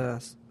empieza a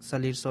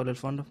salir solo el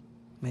fondo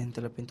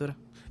mediante la pintura.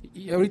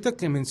 Y ahorita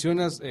que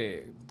mencionas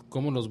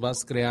cómo los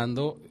vas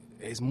creando,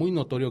 es muy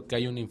notorio que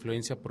hay una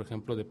influencia, por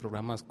ejemplo, de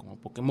programas como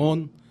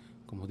Pokémon,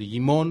 como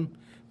Digimon,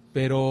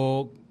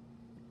 pero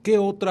 ¿qué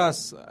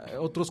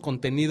otros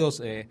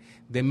contenidos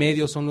de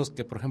medios son los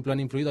que, por ejemplo, han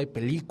influido? ¿Hay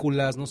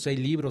películas, no sé, hay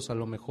libros a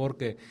lo mejor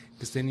que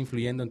estén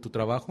influyendo en tu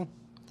trabajo?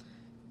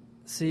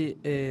 Sí,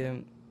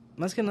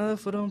 más que nada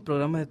fueron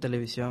programas de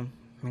televisión.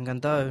 Me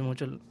encantaba ver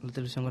mucho la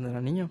televisión cuando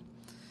era niño.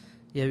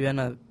 Y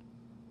habían,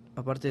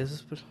 aparte de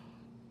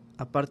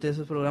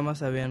esos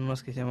programas, habían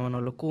unos que se llamaban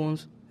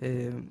Holocuns,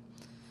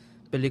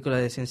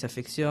 películas de ciencia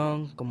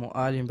ficción, como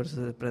Alien vs.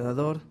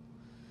 Depredador.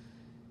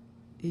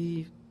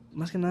 Y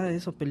más que nada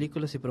eso,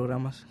 películas y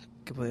programas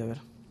que podía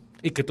ver.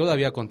 Y que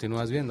todavía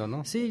continúas viendo,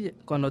 ¿no? Sí,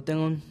 cuando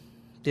tengo un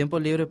tiempo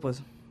libre,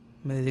 pues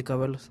me dedico a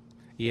verlos.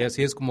 Y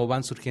así es como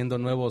van surgiendo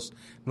nuevos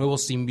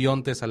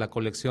simbiontes a la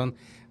colección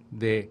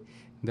de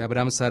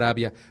Abraham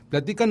Sarabia.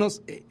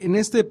 Platícanos, en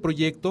este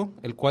proyecto,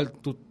 el cual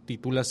tú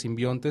titulas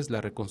Simbiontes,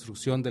 la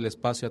reconstrucción del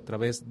espacio a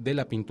través de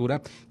la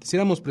pintura,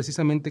 quisiéramos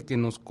precisamente que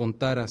nos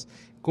contaras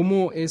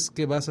cómo es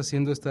que vas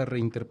haciendo esta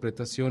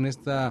reinterpretación,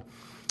 este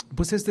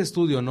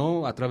estudio,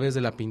 ¿no?, a través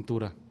de la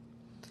pintura.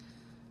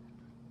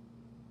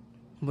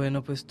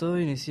 Bueno, pues todo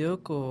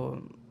inició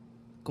con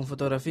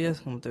fotografías,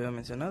 como te había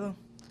mencionado.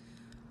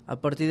 A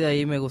partir de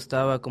ahí me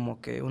gustaba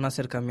como que un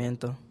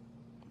acercamiento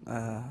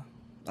a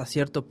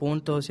cierto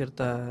punto,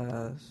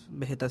 cierta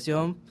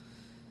vegetación,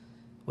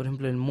 por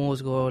ejemplo el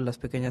musgo, las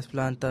pequeñas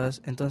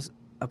plantas. Entonces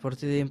a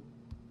partir de ahí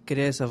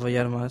quería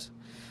desarrollar más,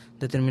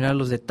 determinar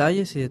los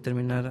detalles y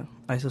determinar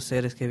a esos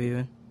seres que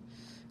viven,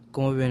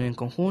 cómo viven en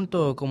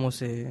conjunto o cómo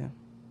se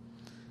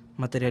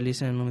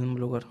materializan en un mismo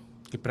lugar.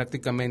 Y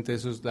prácticamente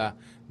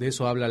de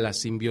eso habla la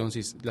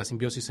simbiosis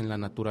en la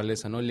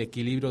naturaleza, ¿no? El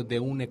equilibrio de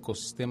un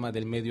ecosistema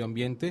del medio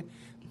ambiente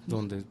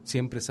donde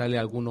siempre sale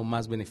alguno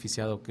más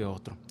beneficiado que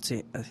otro.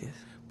 Sí, así es.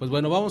 Pues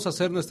bueno, vamos a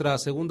hacer nuestra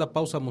segunda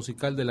pausa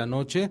musical de la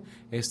noche.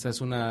 Esta es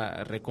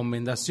una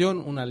recomendación,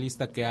 una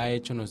lista que ha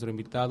hecho nuestro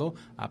invitado,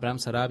 Abraham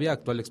Sarabia,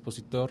 actual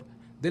expositor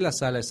de la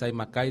Sala Esai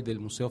Macay del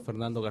Museo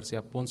Fernando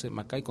García Ponce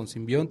Macay con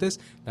Simbiontes,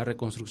 la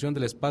reconstrucción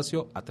del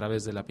espacio a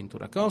través de la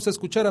pintura. ¿Qué vamos a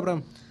escuchar,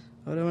 Abraham?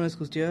 Ahora van a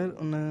escuchar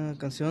una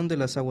canción de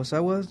las Aguas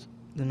Aguas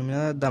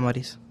denominada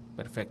Damaris.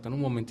 Perfecto, en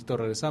un momentito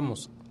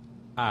regresamos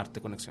a Arte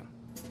Conexión.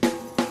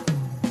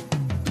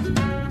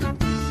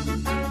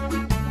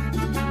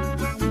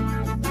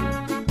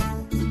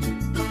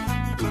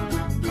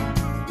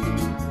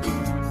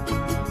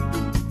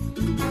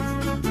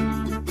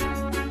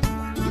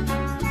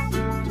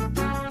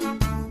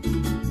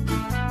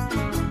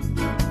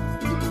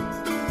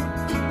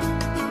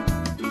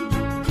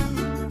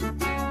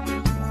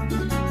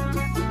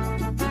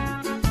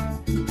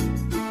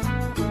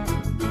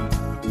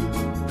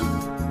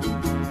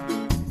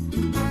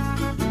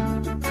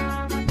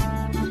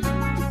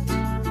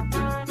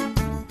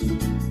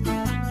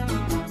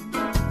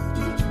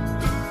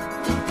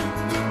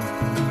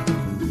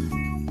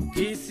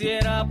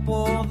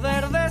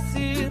 poder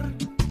decir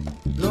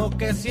lo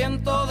que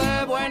siento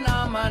de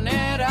buena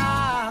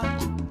manera.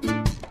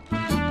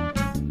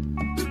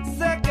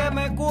 Sé que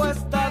me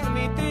cuesta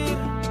admitir,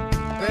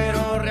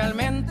 pero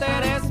realmente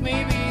eres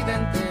mi vida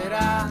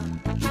entera.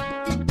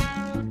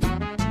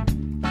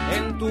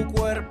 En tu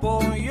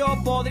cuerpo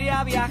yo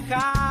podría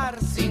viajar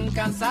sin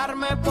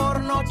cansarme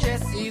por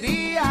noches y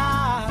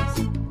días.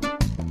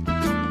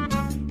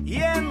 Y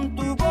en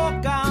tu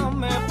boca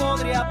me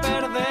podría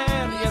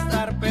perder y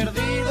estar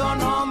perdido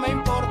no me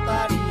importaría.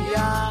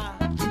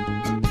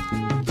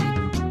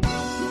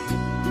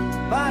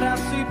 Para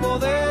así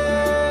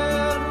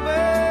poder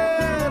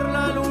ver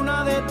la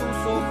luna de tus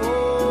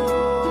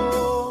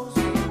ojos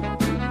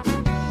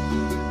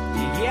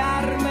y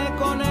guiarme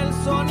con el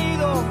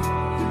sonido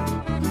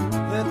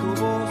de tu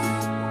voz.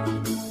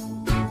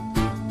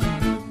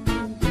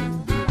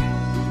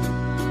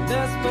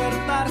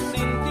 Despertar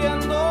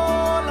sintiendo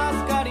las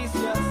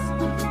caricias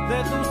de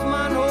tus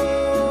manos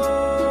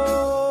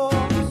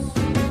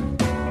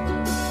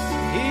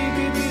y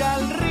vivir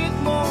al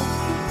ritmo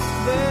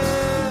de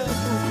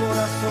tu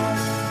corazón.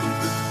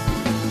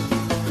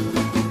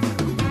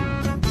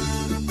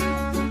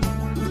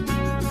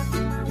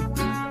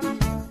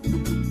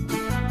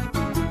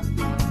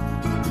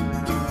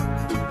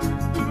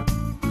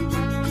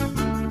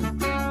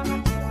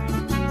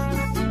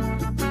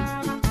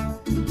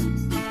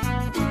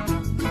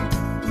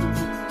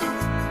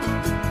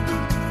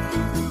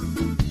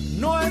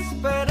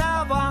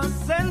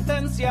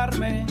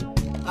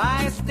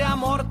 A este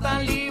amor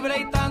tan libre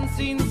y tan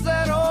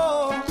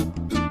sincero.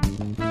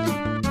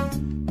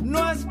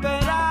 No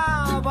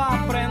esperaba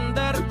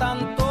aprender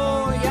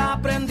tanto y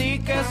aprendí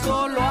que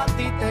solo a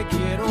ti te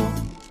quiero.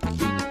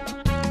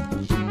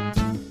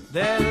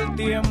 Del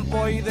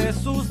tiempo y de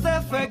sus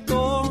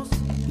defectos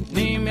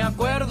ni me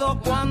acuerdo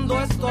cuando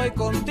estoy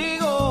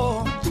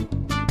contigo.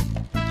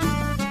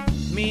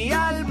 Mi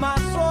alma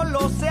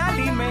solo se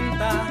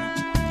alimenta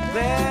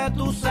de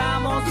tus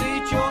amos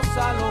dichos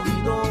al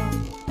oído,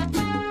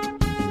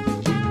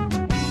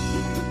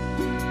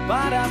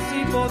 para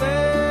así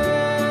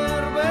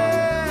poder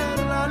ver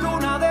la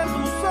luna de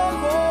tus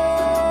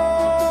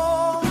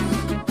ojos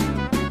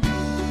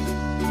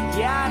y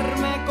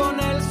guiarme con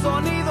el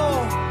sonido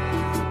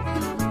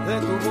de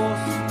tu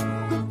voz.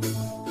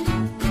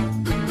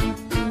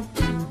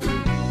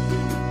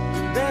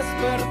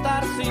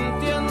 Despertar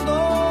sintiendo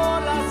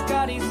las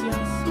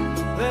caricias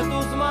de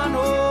tus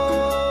manos.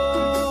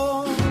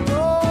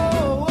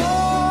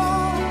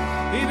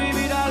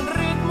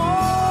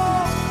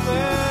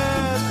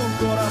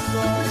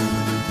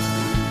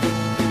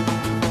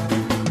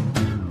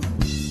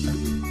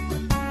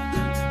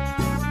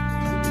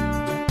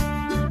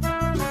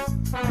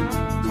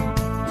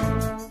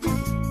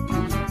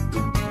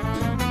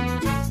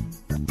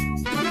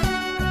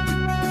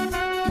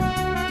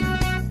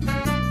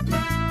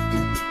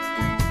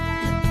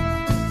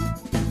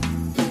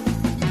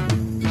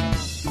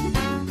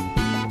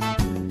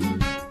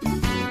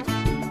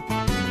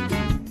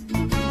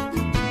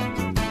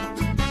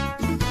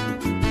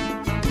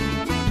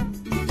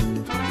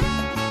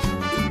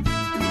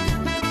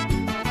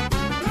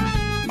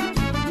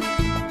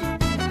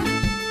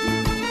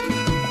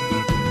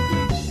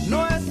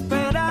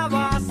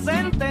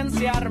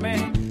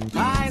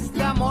 A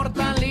este amor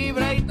tan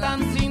libre y tan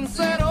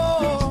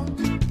sincero.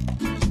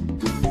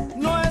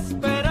 No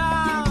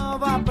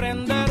esperaba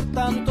aprender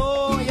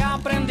tanto y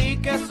aprendí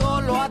que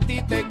solo a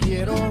ti te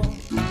quiero.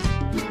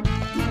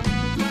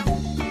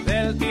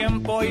 Del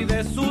tiempo y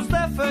de sus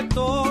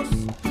defectos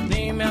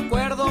ni me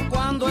acuerdo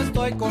cuando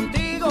estoy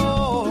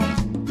contigo.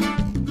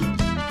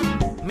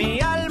 Mi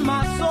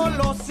alma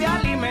solo se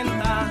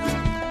alimenta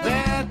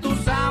de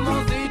tus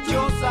amos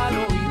dichos al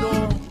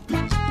oído,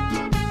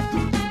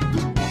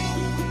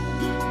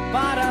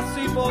 para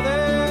así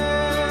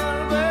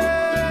poder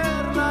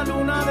ver la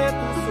luna de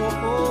tus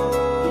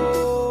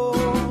ojos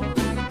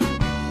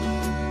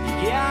y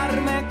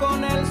guiarme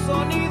con el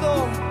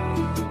sonido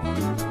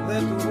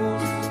de tu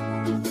voz.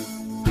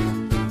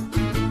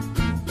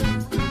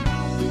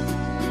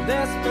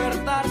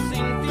 Despertar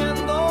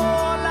sintiendo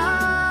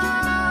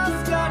las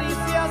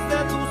caricias de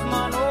tus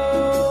manos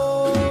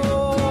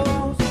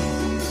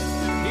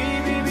y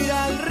vivir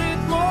al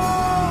ritmo,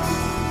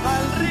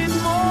 al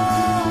ritmo.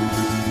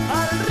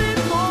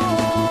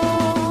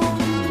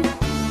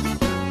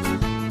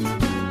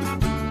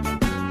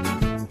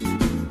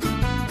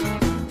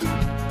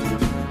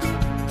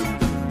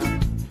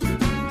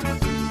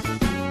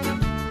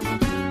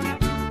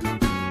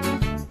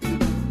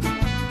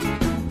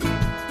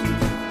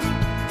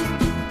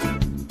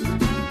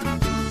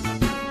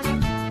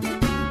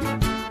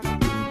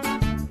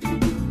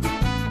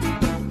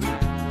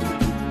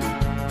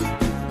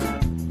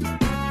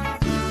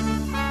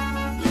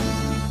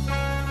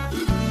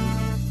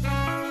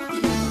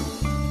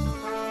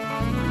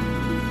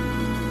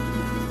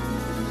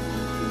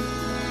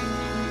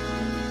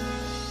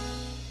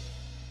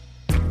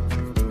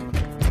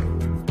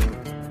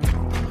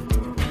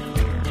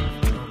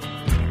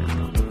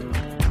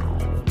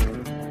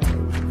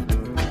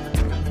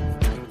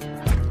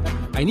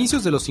 A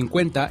inicios de los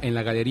 50, en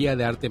la Galería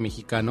de Arte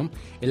Mexicano,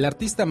 el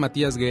artista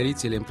Matías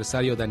Geritz y el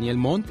empresario Daniel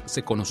Montt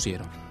se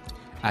conocieron.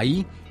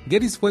 Ahí,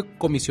 Geritz fue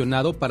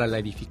comisionado para la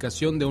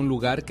edificación de un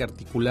lugar que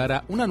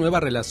articulara una nueva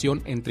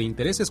relación entre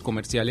intereses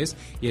comerciales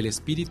y el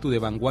espíritu de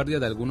vanguardia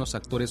de algunos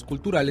actores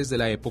culturales de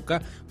la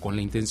época, con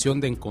la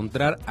intención de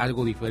encontrar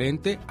algo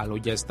diferente a lo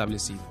ya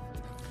establecido.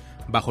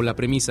 Bajo la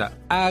premisa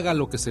 "haga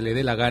lo que se le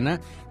dé la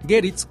gana",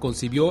 Geritz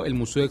concibió el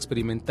Museo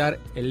Experimental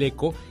El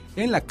Eco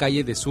en la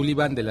calle de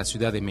Sullivan de la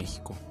Ciudad de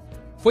México.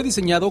 Fue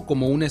diseñado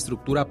como una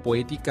estructura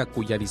poética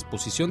cuya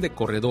disposición de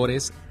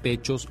corredores,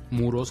 techos,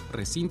 muros,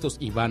 recintos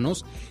y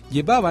vanos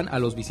llevaban a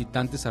los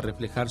visitantes a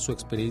reflejar su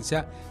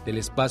experiencia del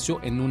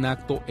espacio en un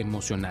acto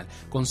emocional,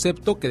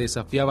 concepto que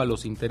desafiaba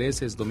los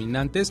intereses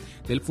dominantes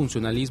del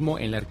funcionalismo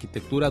en la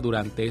arquitectura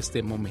durante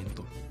este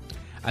momento.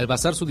 Al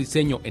basar su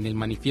diseño en el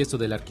Manifiesto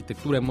de la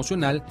Arquitectura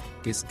Emocional,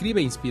 que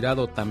escribe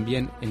inspirado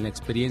también en la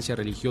experiencia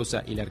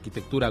religiosa y la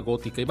arquitectura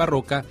gótica y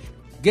barroca,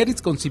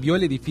 Geritz concibió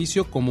el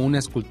edificio como una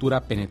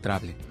escultura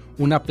penetrable,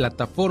 una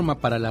plataforma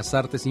para las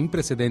artes sin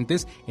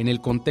precedentes en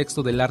el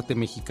contexto del arte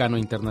mexicano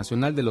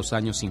internacional de los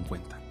años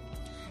 50.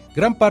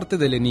 Gran parte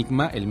del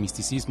enigma, el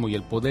misticismo y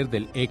el poder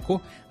del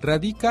eco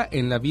radica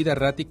en la vida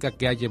errática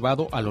que ha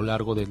llevado a lo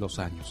largo de los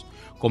años.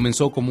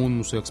 Comenzó como un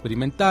museo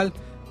experimental,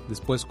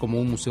 después como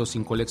un museo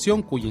sin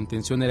colección, cuya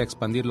intención era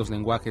expandir los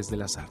lenguajes de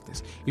las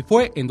artes. Y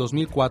fue en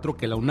 2004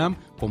 que la UNAM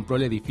compró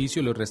el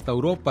edificio y lo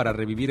restauró para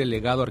revivir el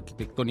legado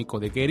arquitectónico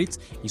de Geritz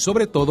y,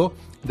 sobre todo,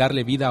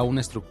 darle vida a una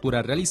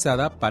estructura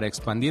realizada para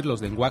expandir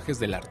los lenguajes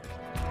del arte.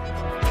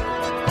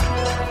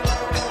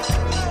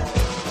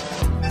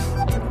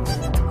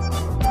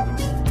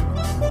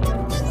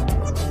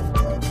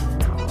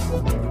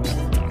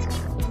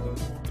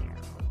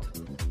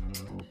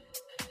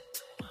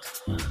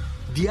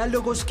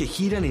 Diálogos que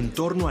giran en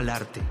torno al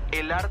arte.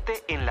 El arte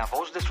en la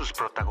voz de sus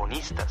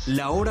protagonistas.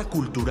 La Hora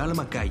Cultural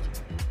Macay.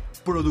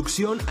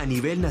 Producción a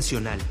nivel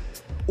nacional.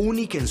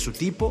 Única en su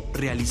tipo,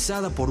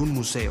 realizada por un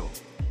museo.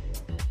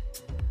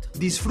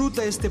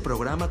 Disfruta este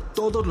programa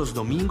todos los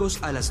domingos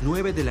a las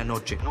 9 de la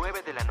noche. 9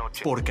 de la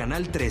noche. Por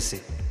Canal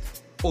 13.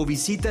 O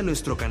visita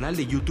nuestro canal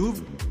de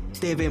YouTube,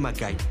 TV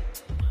Macay.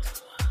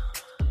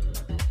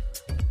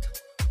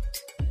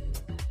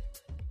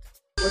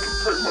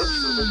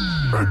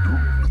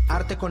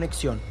 Arte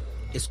Conexión.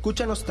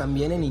 Escúchanos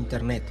también en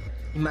internet.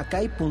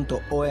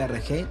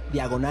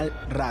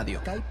 macay.org/radio.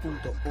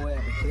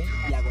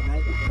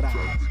 macay.org/radio.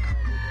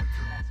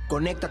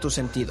 Conecta tus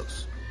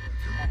sentidos.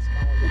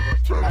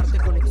 Arte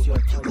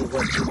Conexión.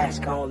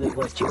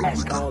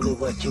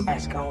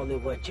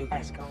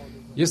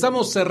 Y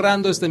estamos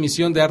cerrando esta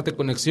emisión de Arte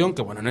Conexión,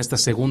 que en esta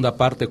segunda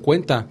parte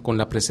cuenta con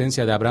la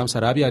presencia de Abraham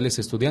Sarabia. Él es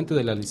estudiante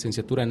de la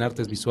licenciatura en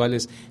Artes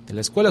Visuales de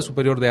la Escuela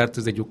Superior de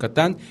Artes de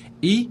Yucatán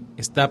y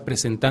está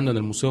presentando en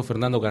el Museo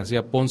Fernando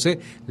García Ponce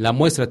la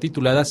muestra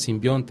titulada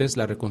Simbiontes,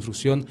 la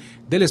reconstrucción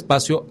del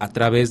espacio a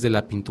través de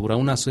la pintura,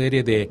 una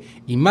serie de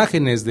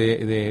imágenes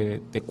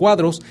de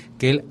cuadros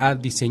que él ha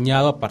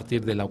diseñado a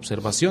partir de la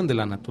observación de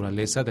la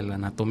naturaleza, de la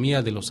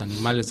anatomía de los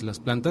animales, de las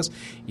plantas,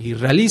 y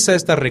realiza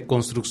esta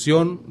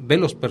reconstrucción de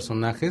los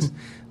personajes,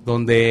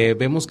 donde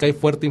vemos que hay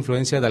fuerte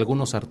influencia de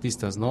algunos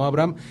artistas, ¿no,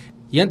 Abraham?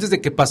 Y antes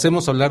de que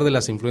pasemos a hablar de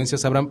las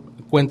influencias, Abraham,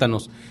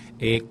 cuéntanos,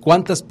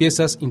 ¿cuántas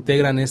piezas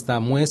integran esta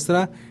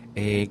muestra?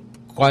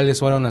 ¿Cuáles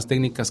fueron las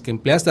técnicas que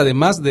empleaste?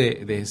 Además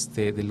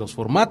de los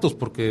formatos,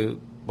 porque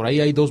por ahí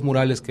hay 2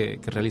 murales que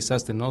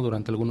realizaste, ¿no?,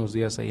 durante algunos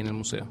días ahí en el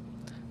museo.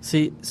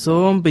 Sí,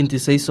 son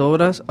 26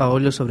 obras a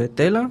óleo sobre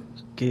tela,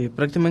 que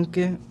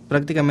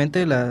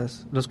prácticamente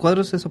los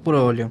cuadros es a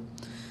puro óleo.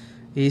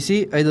 Y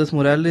sí, hay 2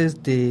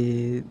 murales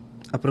de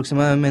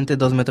aproximadamente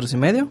 2,5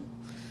 metros,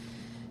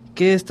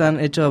 que están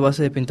hechos a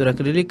base de pintura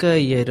acrílica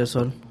y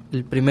aerosol.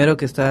 El primero,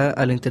 que está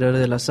al interior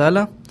de la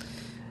sala,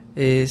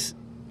 es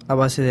a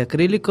base de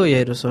acrílico y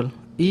aerosol.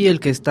 Y el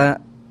que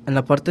está en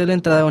la parte de la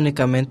entrada,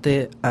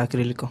 únicamente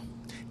acrílico.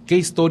 ¿Qué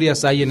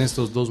historias hay en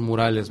estos 2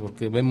 murales?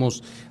 Porque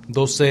vemos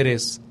 2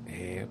 seres,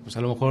 pues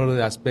a lo mejor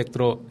de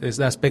aspecto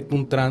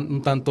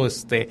un tanto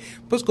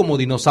pues como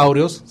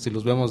dinosaurios, si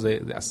los vemos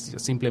de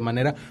simple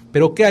manera,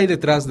 pero ¿qué hay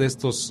detrás de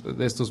estos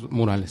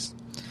murales?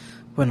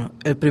 Bueno,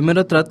 el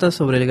primero trata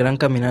sobre el Gran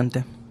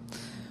Caminante,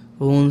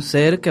 un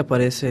ser que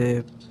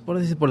aparece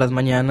por las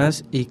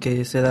mañanas y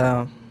que se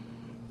da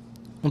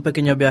un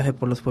pequeño viaje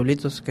por los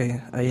pueblitos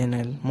que hay en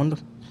el mundo.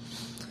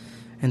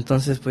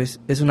 Entonces, pues,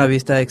 es una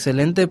vista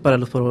excelente para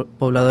los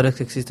pobladores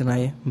que existen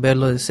ahí,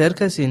 verlo de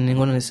cerca sin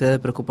ninguna necesidad de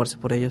preocuparse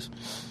por ellos.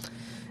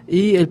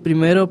 Y el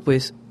primero,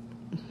 pues,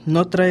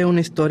 no trae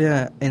una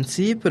historia en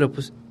sí, pero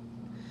pues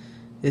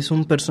es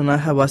un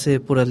personaje a base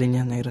de puras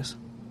líneas negras.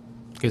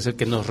 Que es el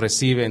que nos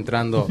recibe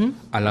entrando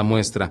a la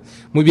muestra.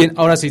 Muy bien,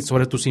 ahora sí,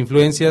 sobre tus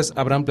influencias,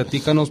 Abraham,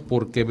 platícanos,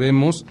 porque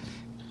vemos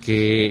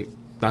que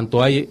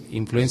tanto hay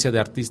influencia de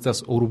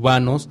artistas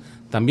urbanos,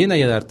 también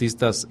hay de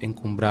artistas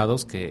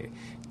encumbrados que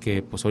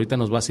pues ahorita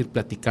nos vas a ir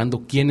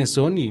platicando quiénes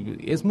son, y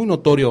es muy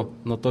notorio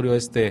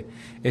este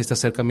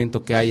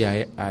acercamiento que hay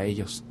a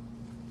ellos.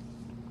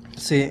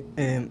 Sí,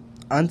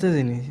 antes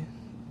de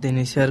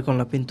iniciar con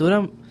la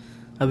pintura,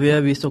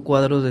 había visto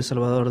cuadros de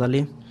Salvador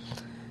Dalí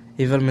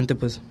y realmente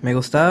pues me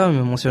gustaban,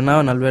 me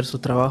emocionaban al ver su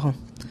trabajo.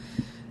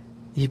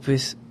 Y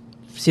pues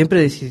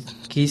siempre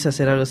quise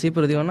hacer algo así,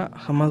 pero digo, no,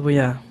 jamás voy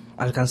a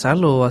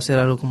alcanzarlo o hacer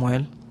algo como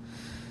él.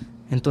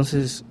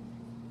 Entonces,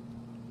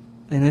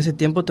 en ese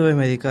tiempo tuve que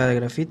me dedicar al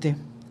graffiti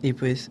y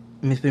pues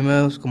mis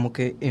primeros como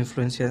que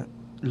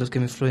los que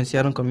me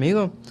influenciaron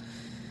conmigo,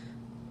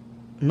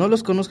 no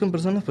los conozco en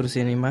personas, pero sí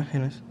en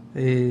imágenes.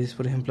 Es,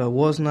 por ejemplo, a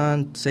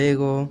Woznan,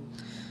 Sego,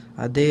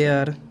 a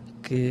Dear,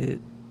 que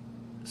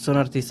son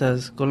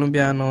artistas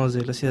colombianos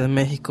de la Ciudad de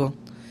México,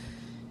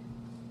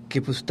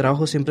 que pues su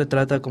trabajo siempre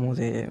trata como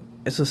de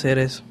esos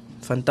seres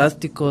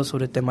fantásticos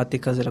sobre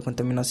temáticas de la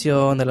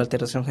contaminación, de la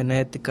alteración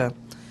genética.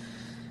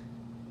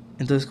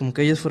 Entonces como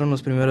que ellos fueron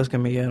los primeros que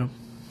me guiaron.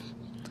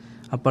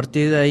 A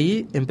partir de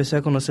ahí empecé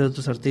a conocer a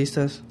otros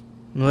artistas,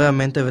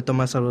 nuevamente a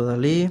Tomás Salvador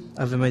Dalí,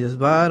 a Remedios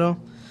Varo,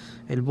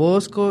 El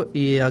Bosco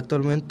y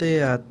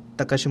actualmente a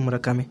Takashi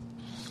Murakami.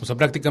 O sea,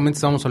 prácticamente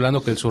estamos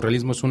hablando que el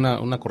surrealismo es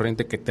una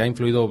corriente que te ha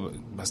influido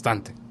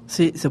bastante.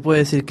 Sí, se puede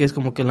decir que es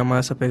como que la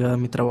más apegada a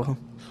mi trabajo.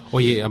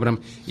 Oye, Abraham,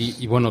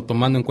 y bueno,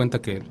 tomando en cuenta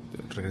que,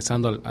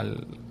 regresando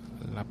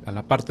a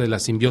la parte de la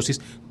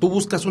simbiosis, tú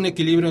buscas un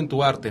equilibrio en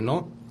tu arte,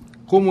 ¿no?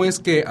 ¿Cómo es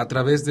que a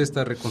través de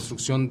esta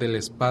reconstrucción del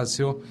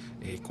espacio,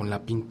 con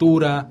la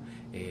pintura,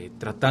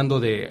 tratando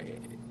de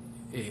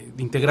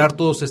integrar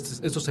todos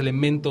estos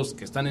elementos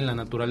que están en la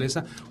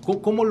naturaleza,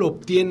 ¿cómo lo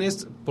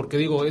obtienes? Porque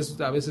digo,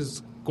 es a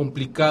veces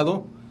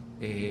complicado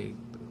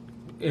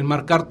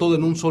enmarcar todo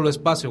en un solo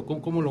espacio.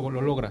 ¿Cómo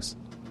lo logras?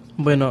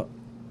 Bueno,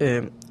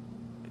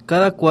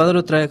 cada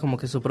cuadro trae como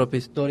que su propia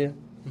historia.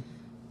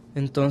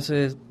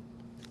 Entonces,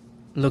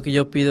 lo que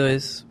yo pido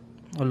es,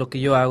 o lo que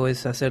yo hago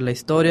es hacer la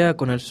historia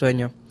con el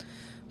sueño.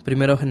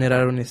 Primero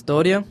generar una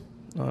historia,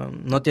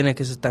 no tiene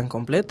que ser tan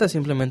completa,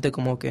 simplemente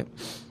como que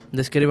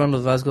describan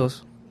los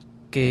rasgos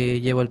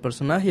que lleva el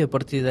personaje y a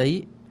partir de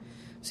ahí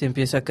se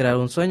empieza a crear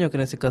un sueño, que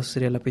en este caso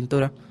sería la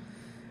pintura.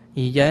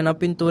 Y ya en la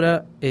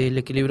pintura el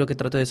equilibrio que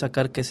trato de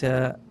sacar que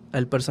sea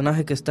el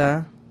personaje que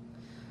está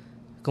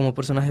como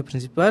personaje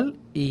principal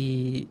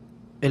y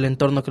el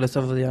entorno que lo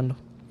está rodeando.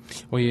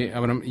 Oye,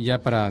 Abraham, y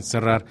ya para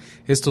cerrar,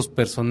 estos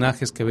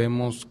personajes que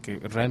vemos que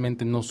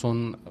realmente no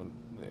son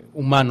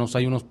humanos,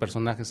 hay unos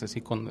personajes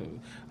así con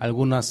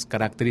algunas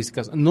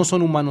características, ¿no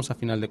son humanos a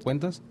final de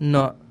cuentas?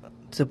 No,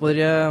 se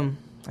podría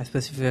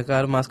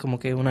especificar más como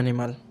que un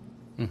animal.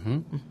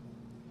 Uh-huh.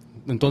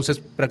 Entonces,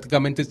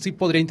 prácticamente sí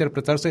podría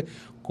interpretarse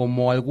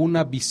como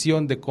alguna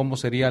visión de cómo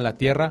sería la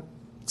Tierra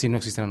si no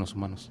existieran los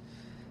humanos.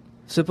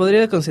 Se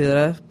podría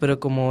considerar, pero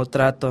como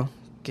trato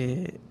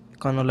que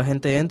cuando la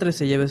gente entre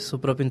se lleve su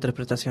propia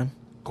interpretación.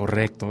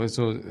 Correcto,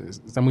 eso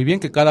está muy bien,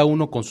 que cada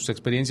uno con sus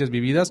experiencias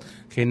vividas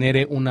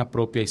genere una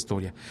propia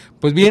historia.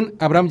 Pues bien,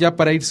 Abraham, ya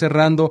para ir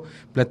cerrando,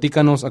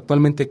 platícanos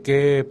actualmente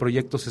qué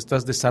proyectos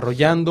estás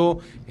desarrollando,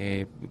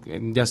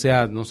 ya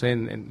sea, no sé,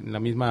 en la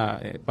misma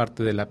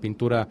parte de la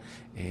pintura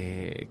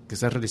que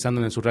estás realizando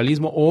en el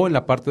surrealismo o en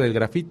la parte del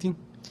graffiti.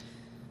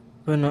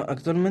 Bueno,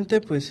 actualmente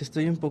pues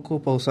estoy un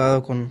poco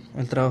pausado con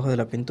el trabajo de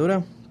la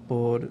pintura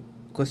por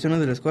cuestiones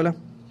de la escuela,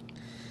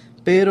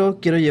 pero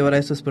quiero llevar a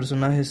estos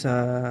personajes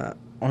a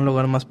un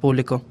lugar más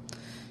público.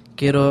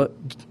 Quiero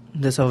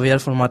desarrollar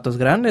formatos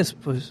grandes,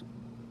 pues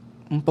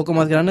un poco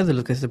más grandes de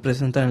los que se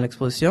presentan en la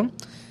exposición,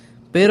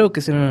 pero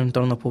que sean en un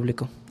entorno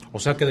público. O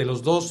sea que de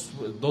los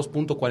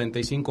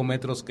 2.45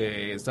 metros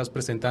que estás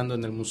presentando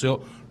en el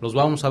museo, ¿los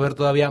vamos a ver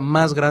todavía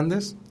más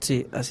grandes?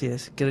 Sí, así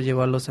es. Quiero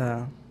llevarlos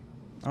a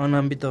un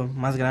ámbito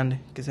más grande,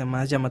 que sea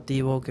más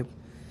llamativo,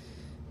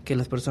 que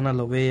las personas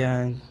lo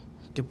vean,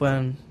 que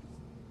puedan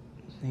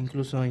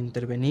incluso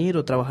intervenir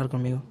o trabajar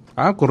conmigo.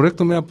 Ah,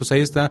 correcto, mira, pues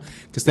ahí está,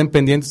 que estén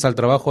pendientes al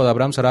trabajo de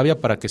Abraham Sarabia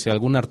para que si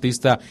algún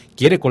artista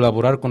quiere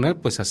colaborar con él,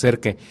 pues se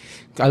acerque.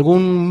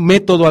 ¿Algún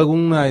método,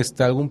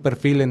 algún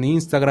perfil en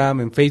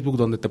Instagram, en Facebook,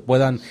 donde te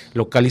puedan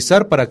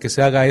localizar para que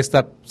se haga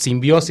esta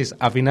simbiosis,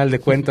 a final de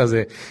cuentas,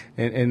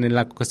 en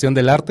la cuestión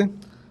del arte?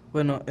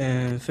 Bueno,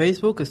 en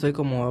Facebook estoy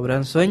como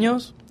Abraham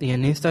Sueños y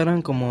en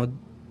Instagram como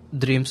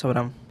Dreams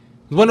Abraham.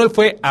 Bueno, él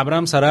fue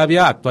Abraham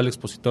Sarabia, actual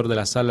expositor de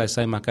la Sala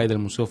Esai Macay del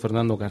Museo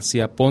Fernando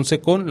García Ponce,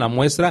 con la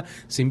muestra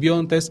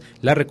Simbiontes,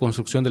 la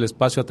reconstrucción del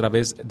espacio a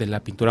través de la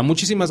pintura.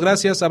 Muchísimas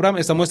gracias, Abraham.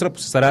 Esta muestra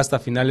pues estará hasta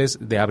finales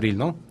de abril,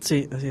 ¿no?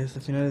 Sí, así es,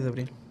 hasta finales de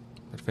abril.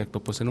 Perfecto,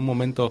 pues en un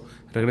momento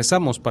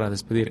regresamos para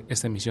despedir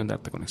esta emisión de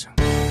Arte Conexión.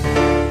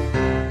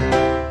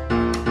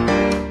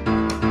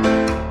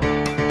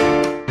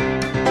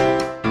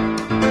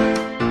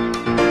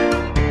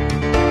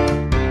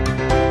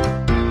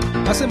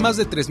 Hace más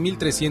de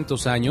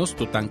 3.300 años,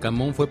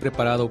 Tutankamón fue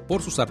preparado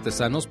por sus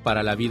artesanos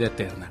para la vida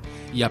eterna,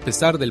 y a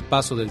pesar del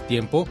paso del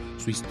tiempo,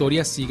 su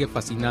historia sigue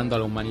fascinando a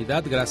la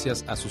humanidad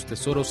gracias a sus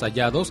tesoros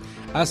hallados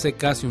hace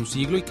casi un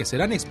siglo y que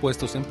serán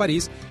expuestos en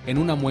París en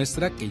una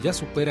muestra que ya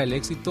supera el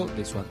éxito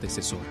de su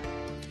antecesora.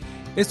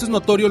 Esto es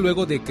notorio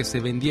luego de que se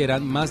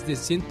vendieran más de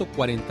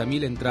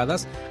 140,000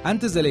 entradas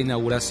antes de la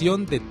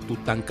inauguración de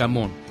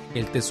Tutankamón,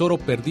 el tesoro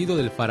perdido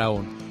del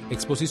faraón,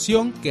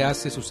 exposición que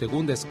hace su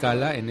segunda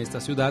escala en esta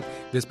ciudad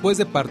después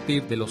de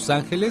partir de Los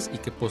Ángeles y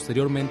que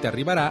posteriormente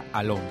arribará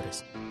a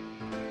Londres.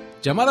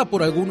 Llamada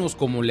por algunos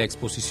como la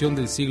exposición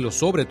del siglo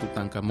sobre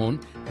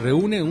Tutankamón,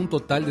 reúne un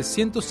total de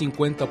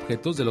 150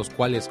 objetos, de los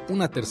cuales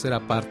una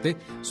tercera parte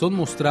son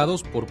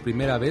mostrados por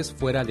primera vez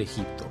fuera de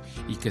Egipto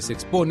y que se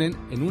exponen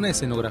en una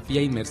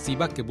escenografía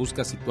inmersiva que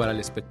busca situar al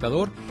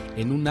espectador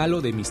en un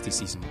halo de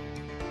misticismo.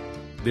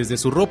 Desde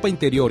su ropa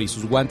interior y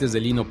sus guantes de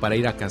lino para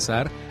ir a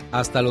cazar,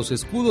 hasta los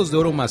escudos de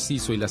oro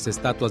macizo y las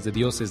estatuas de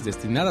dioses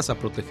destinadas a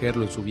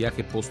protegerlo en su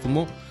viaje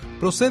póstumo,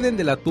 proceden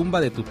de la tumba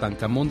de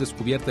Tutankamón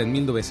descubierta en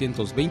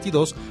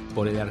 1922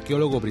 por el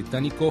arqueólogo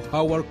británico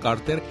Howard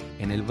Carter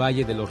en el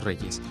Valle de los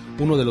Reyes,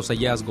 uno de los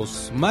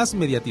hallazgos más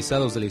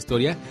mediatizados de la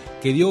historia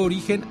que dio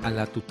origen a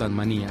la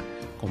tutanmanía,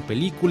 con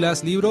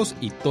películas, libros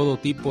y todo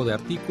tipo de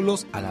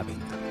artículos a la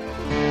venta.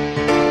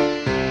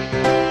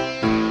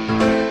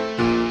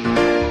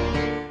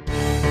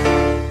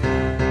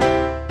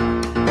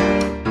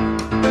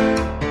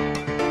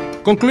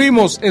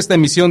 Concluimos esta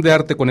emisión de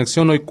Arte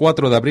Conexión hoy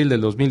 4 de abril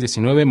del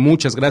 2019.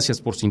 Muchas gracias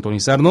por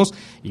sintonizarnos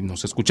y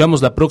nos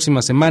escuchamos la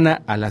próxima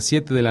semana a las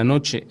 7 de la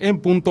noche en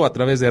punto a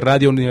través de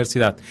Radio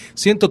Universidad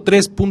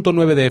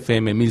 103.9 de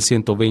FM,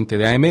 1120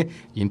 de AM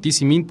y en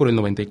Tizimín por el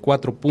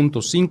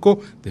 94.5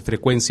 de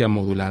frecuencia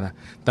modulada.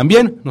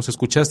 También nos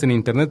escuchaste en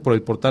internet por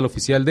el portal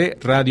oficial de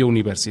Radio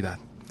Universidad.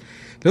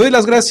 Le doy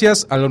las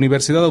gracias a la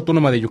Universidad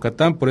Autónoma de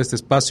Yucatán por este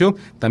espacio,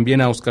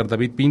 también a Oscar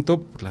David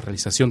Pinto por la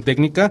realización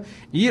técnica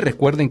y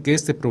recuerden que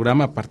este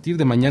programa a partir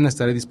de mañana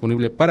estará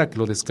disponible para que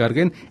lo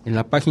descarguen en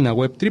la página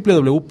web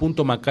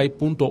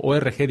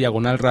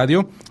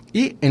www.macay.org/radio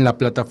y en la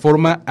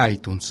plataforma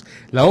iTunes.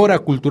 La Hora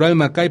Cultural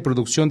Macay,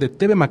 producción de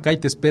TV Macay,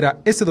 te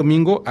espera este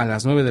domingo a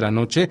las 9 de la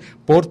noche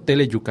por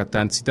Tele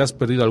Yucatán. Si te has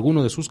perdido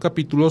alguno de sus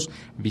capítulos,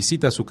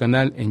 visita su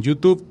canal en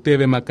YouTube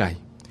TV Macay.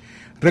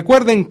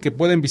 Recuerden que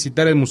pueden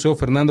visitar el Museo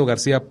Fernando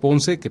García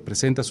Ponce, que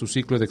presenta su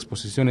ciclo de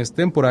exposiciones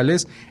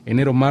temporales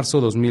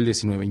enero-marzo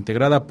 2019,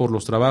 integrada por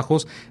los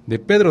trabajos de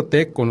Pedro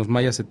Tec con los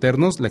mayas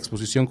eternos, la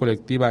exposición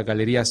colectiva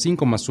Galería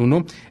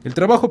 5+1, el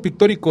trabajo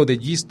pictórico de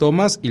Gis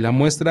Thomas y la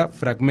muestra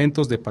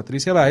Fragmentos de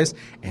Patricia Báez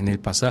en el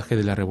pasaje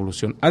de la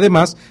Revolución,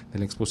 además de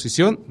la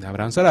exposición de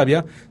Abraham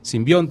Sarabia,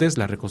 Simbiontes,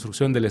 la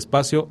reconstrucción del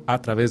espacio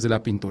a través de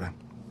la pintura.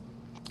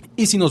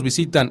 Y si nos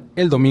visitan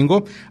el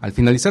domingo, al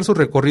finalizar su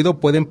recorrido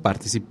pueden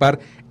participar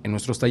en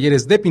nuestros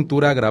talleres de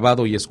pintura,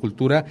 grabado y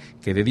escultura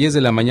que de 10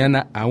 de la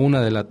mañana a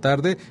 1 de la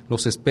tarde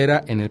los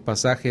espera en el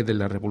pasaje de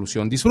la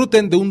Revolución.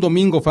 Disfruten de un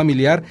domingo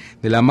familiar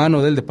de la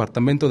mano del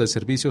Departamento de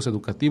Servicios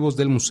Educativos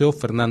del Museo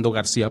Fernando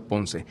García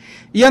Ponce.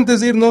 Y antes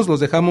de irnos,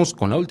 los dejamos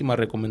con la última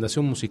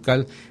recomendación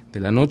musical de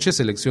la noche,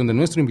 selección de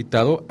nuestro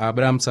invitado,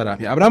 Abraham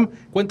Sarabia. Abraham,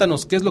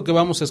 cuéntanos, ¿qué es lo que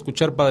vamos a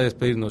escuchar para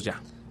despedirnos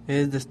ya?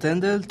 Es de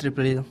Stendhal,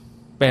 Triple Ido.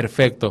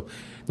 Perfecto.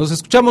 Nos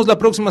escuchamos la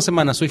próxima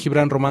semana. Soy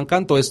Gibran Román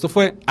Canto. Esto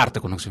fue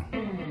Arte Conexión.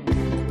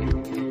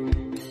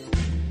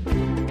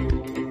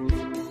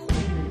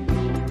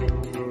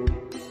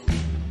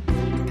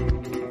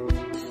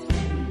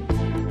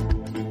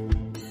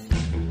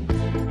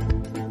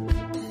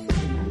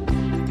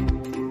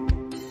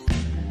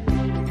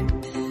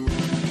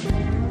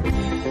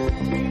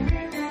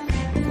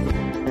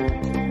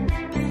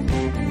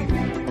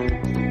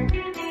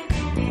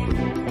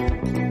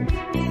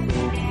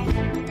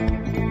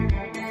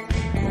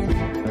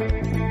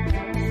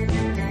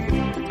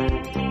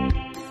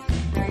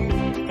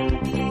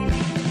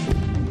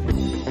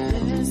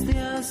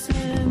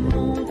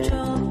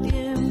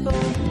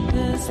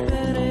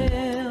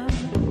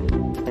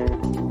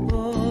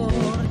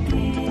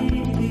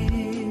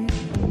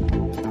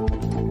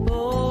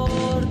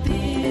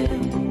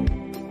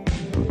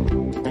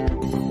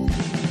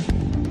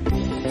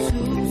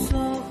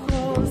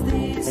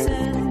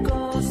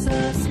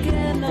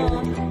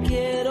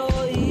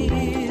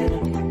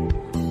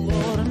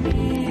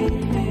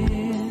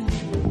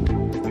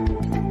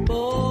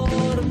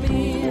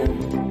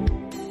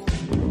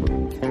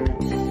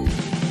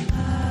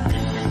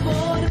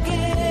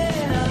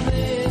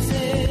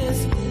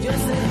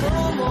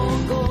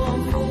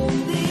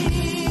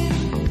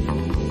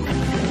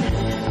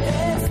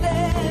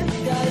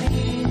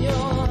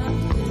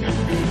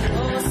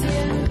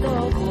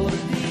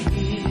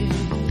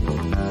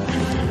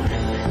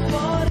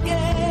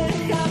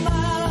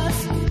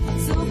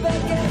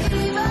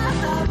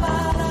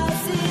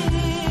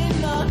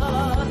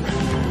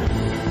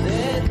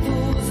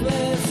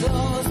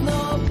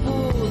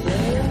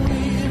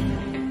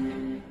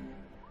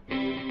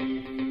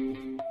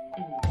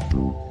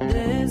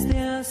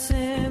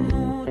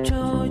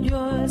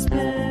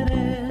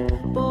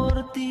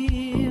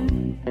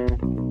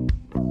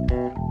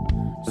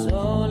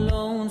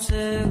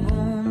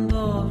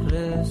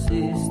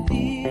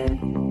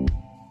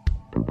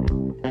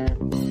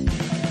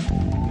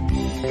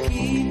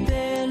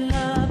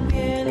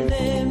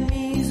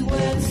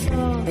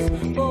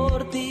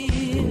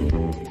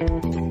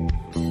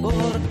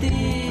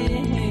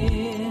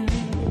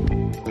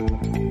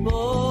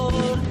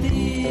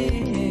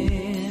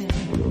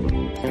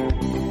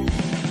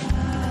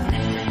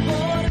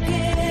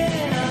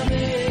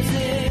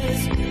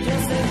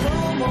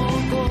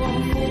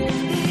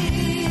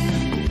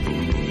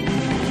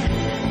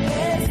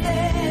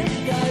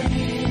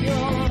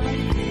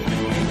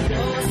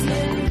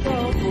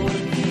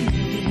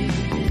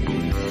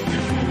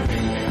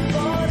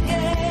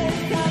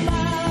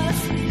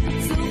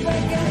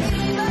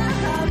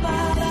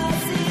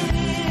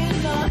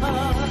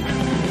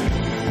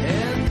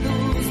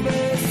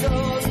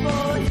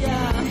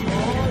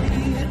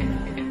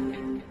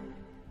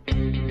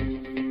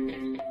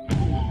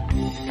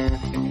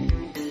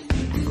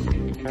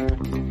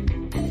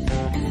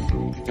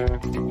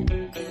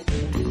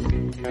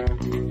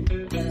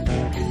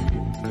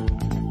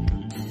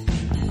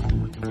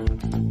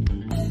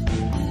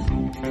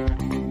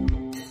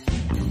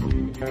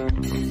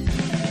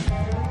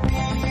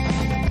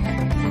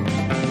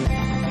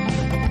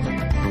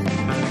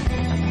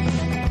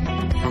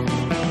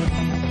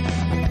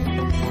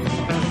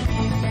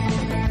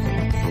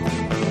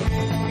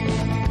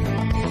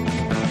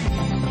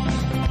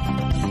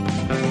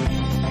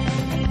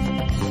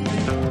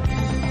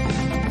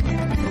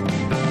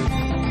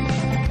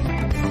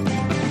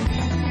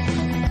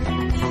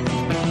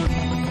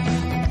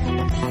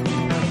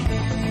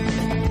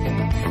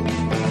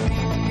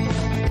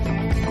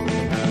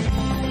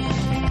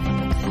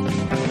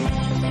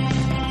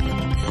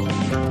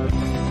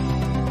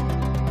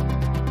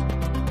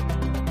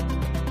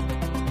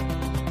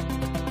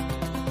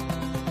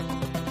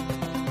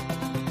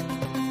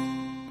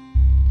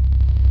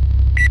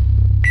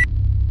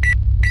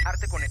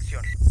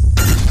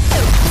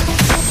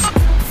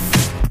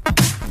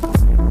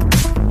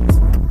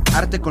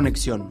 Arte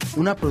Conexión,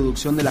 una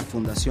producción de la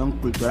Fundación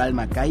Cultural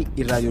Macay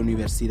y Radio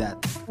Universidad.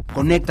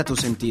 Conecta tus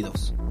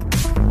sentidos.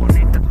 Conecta.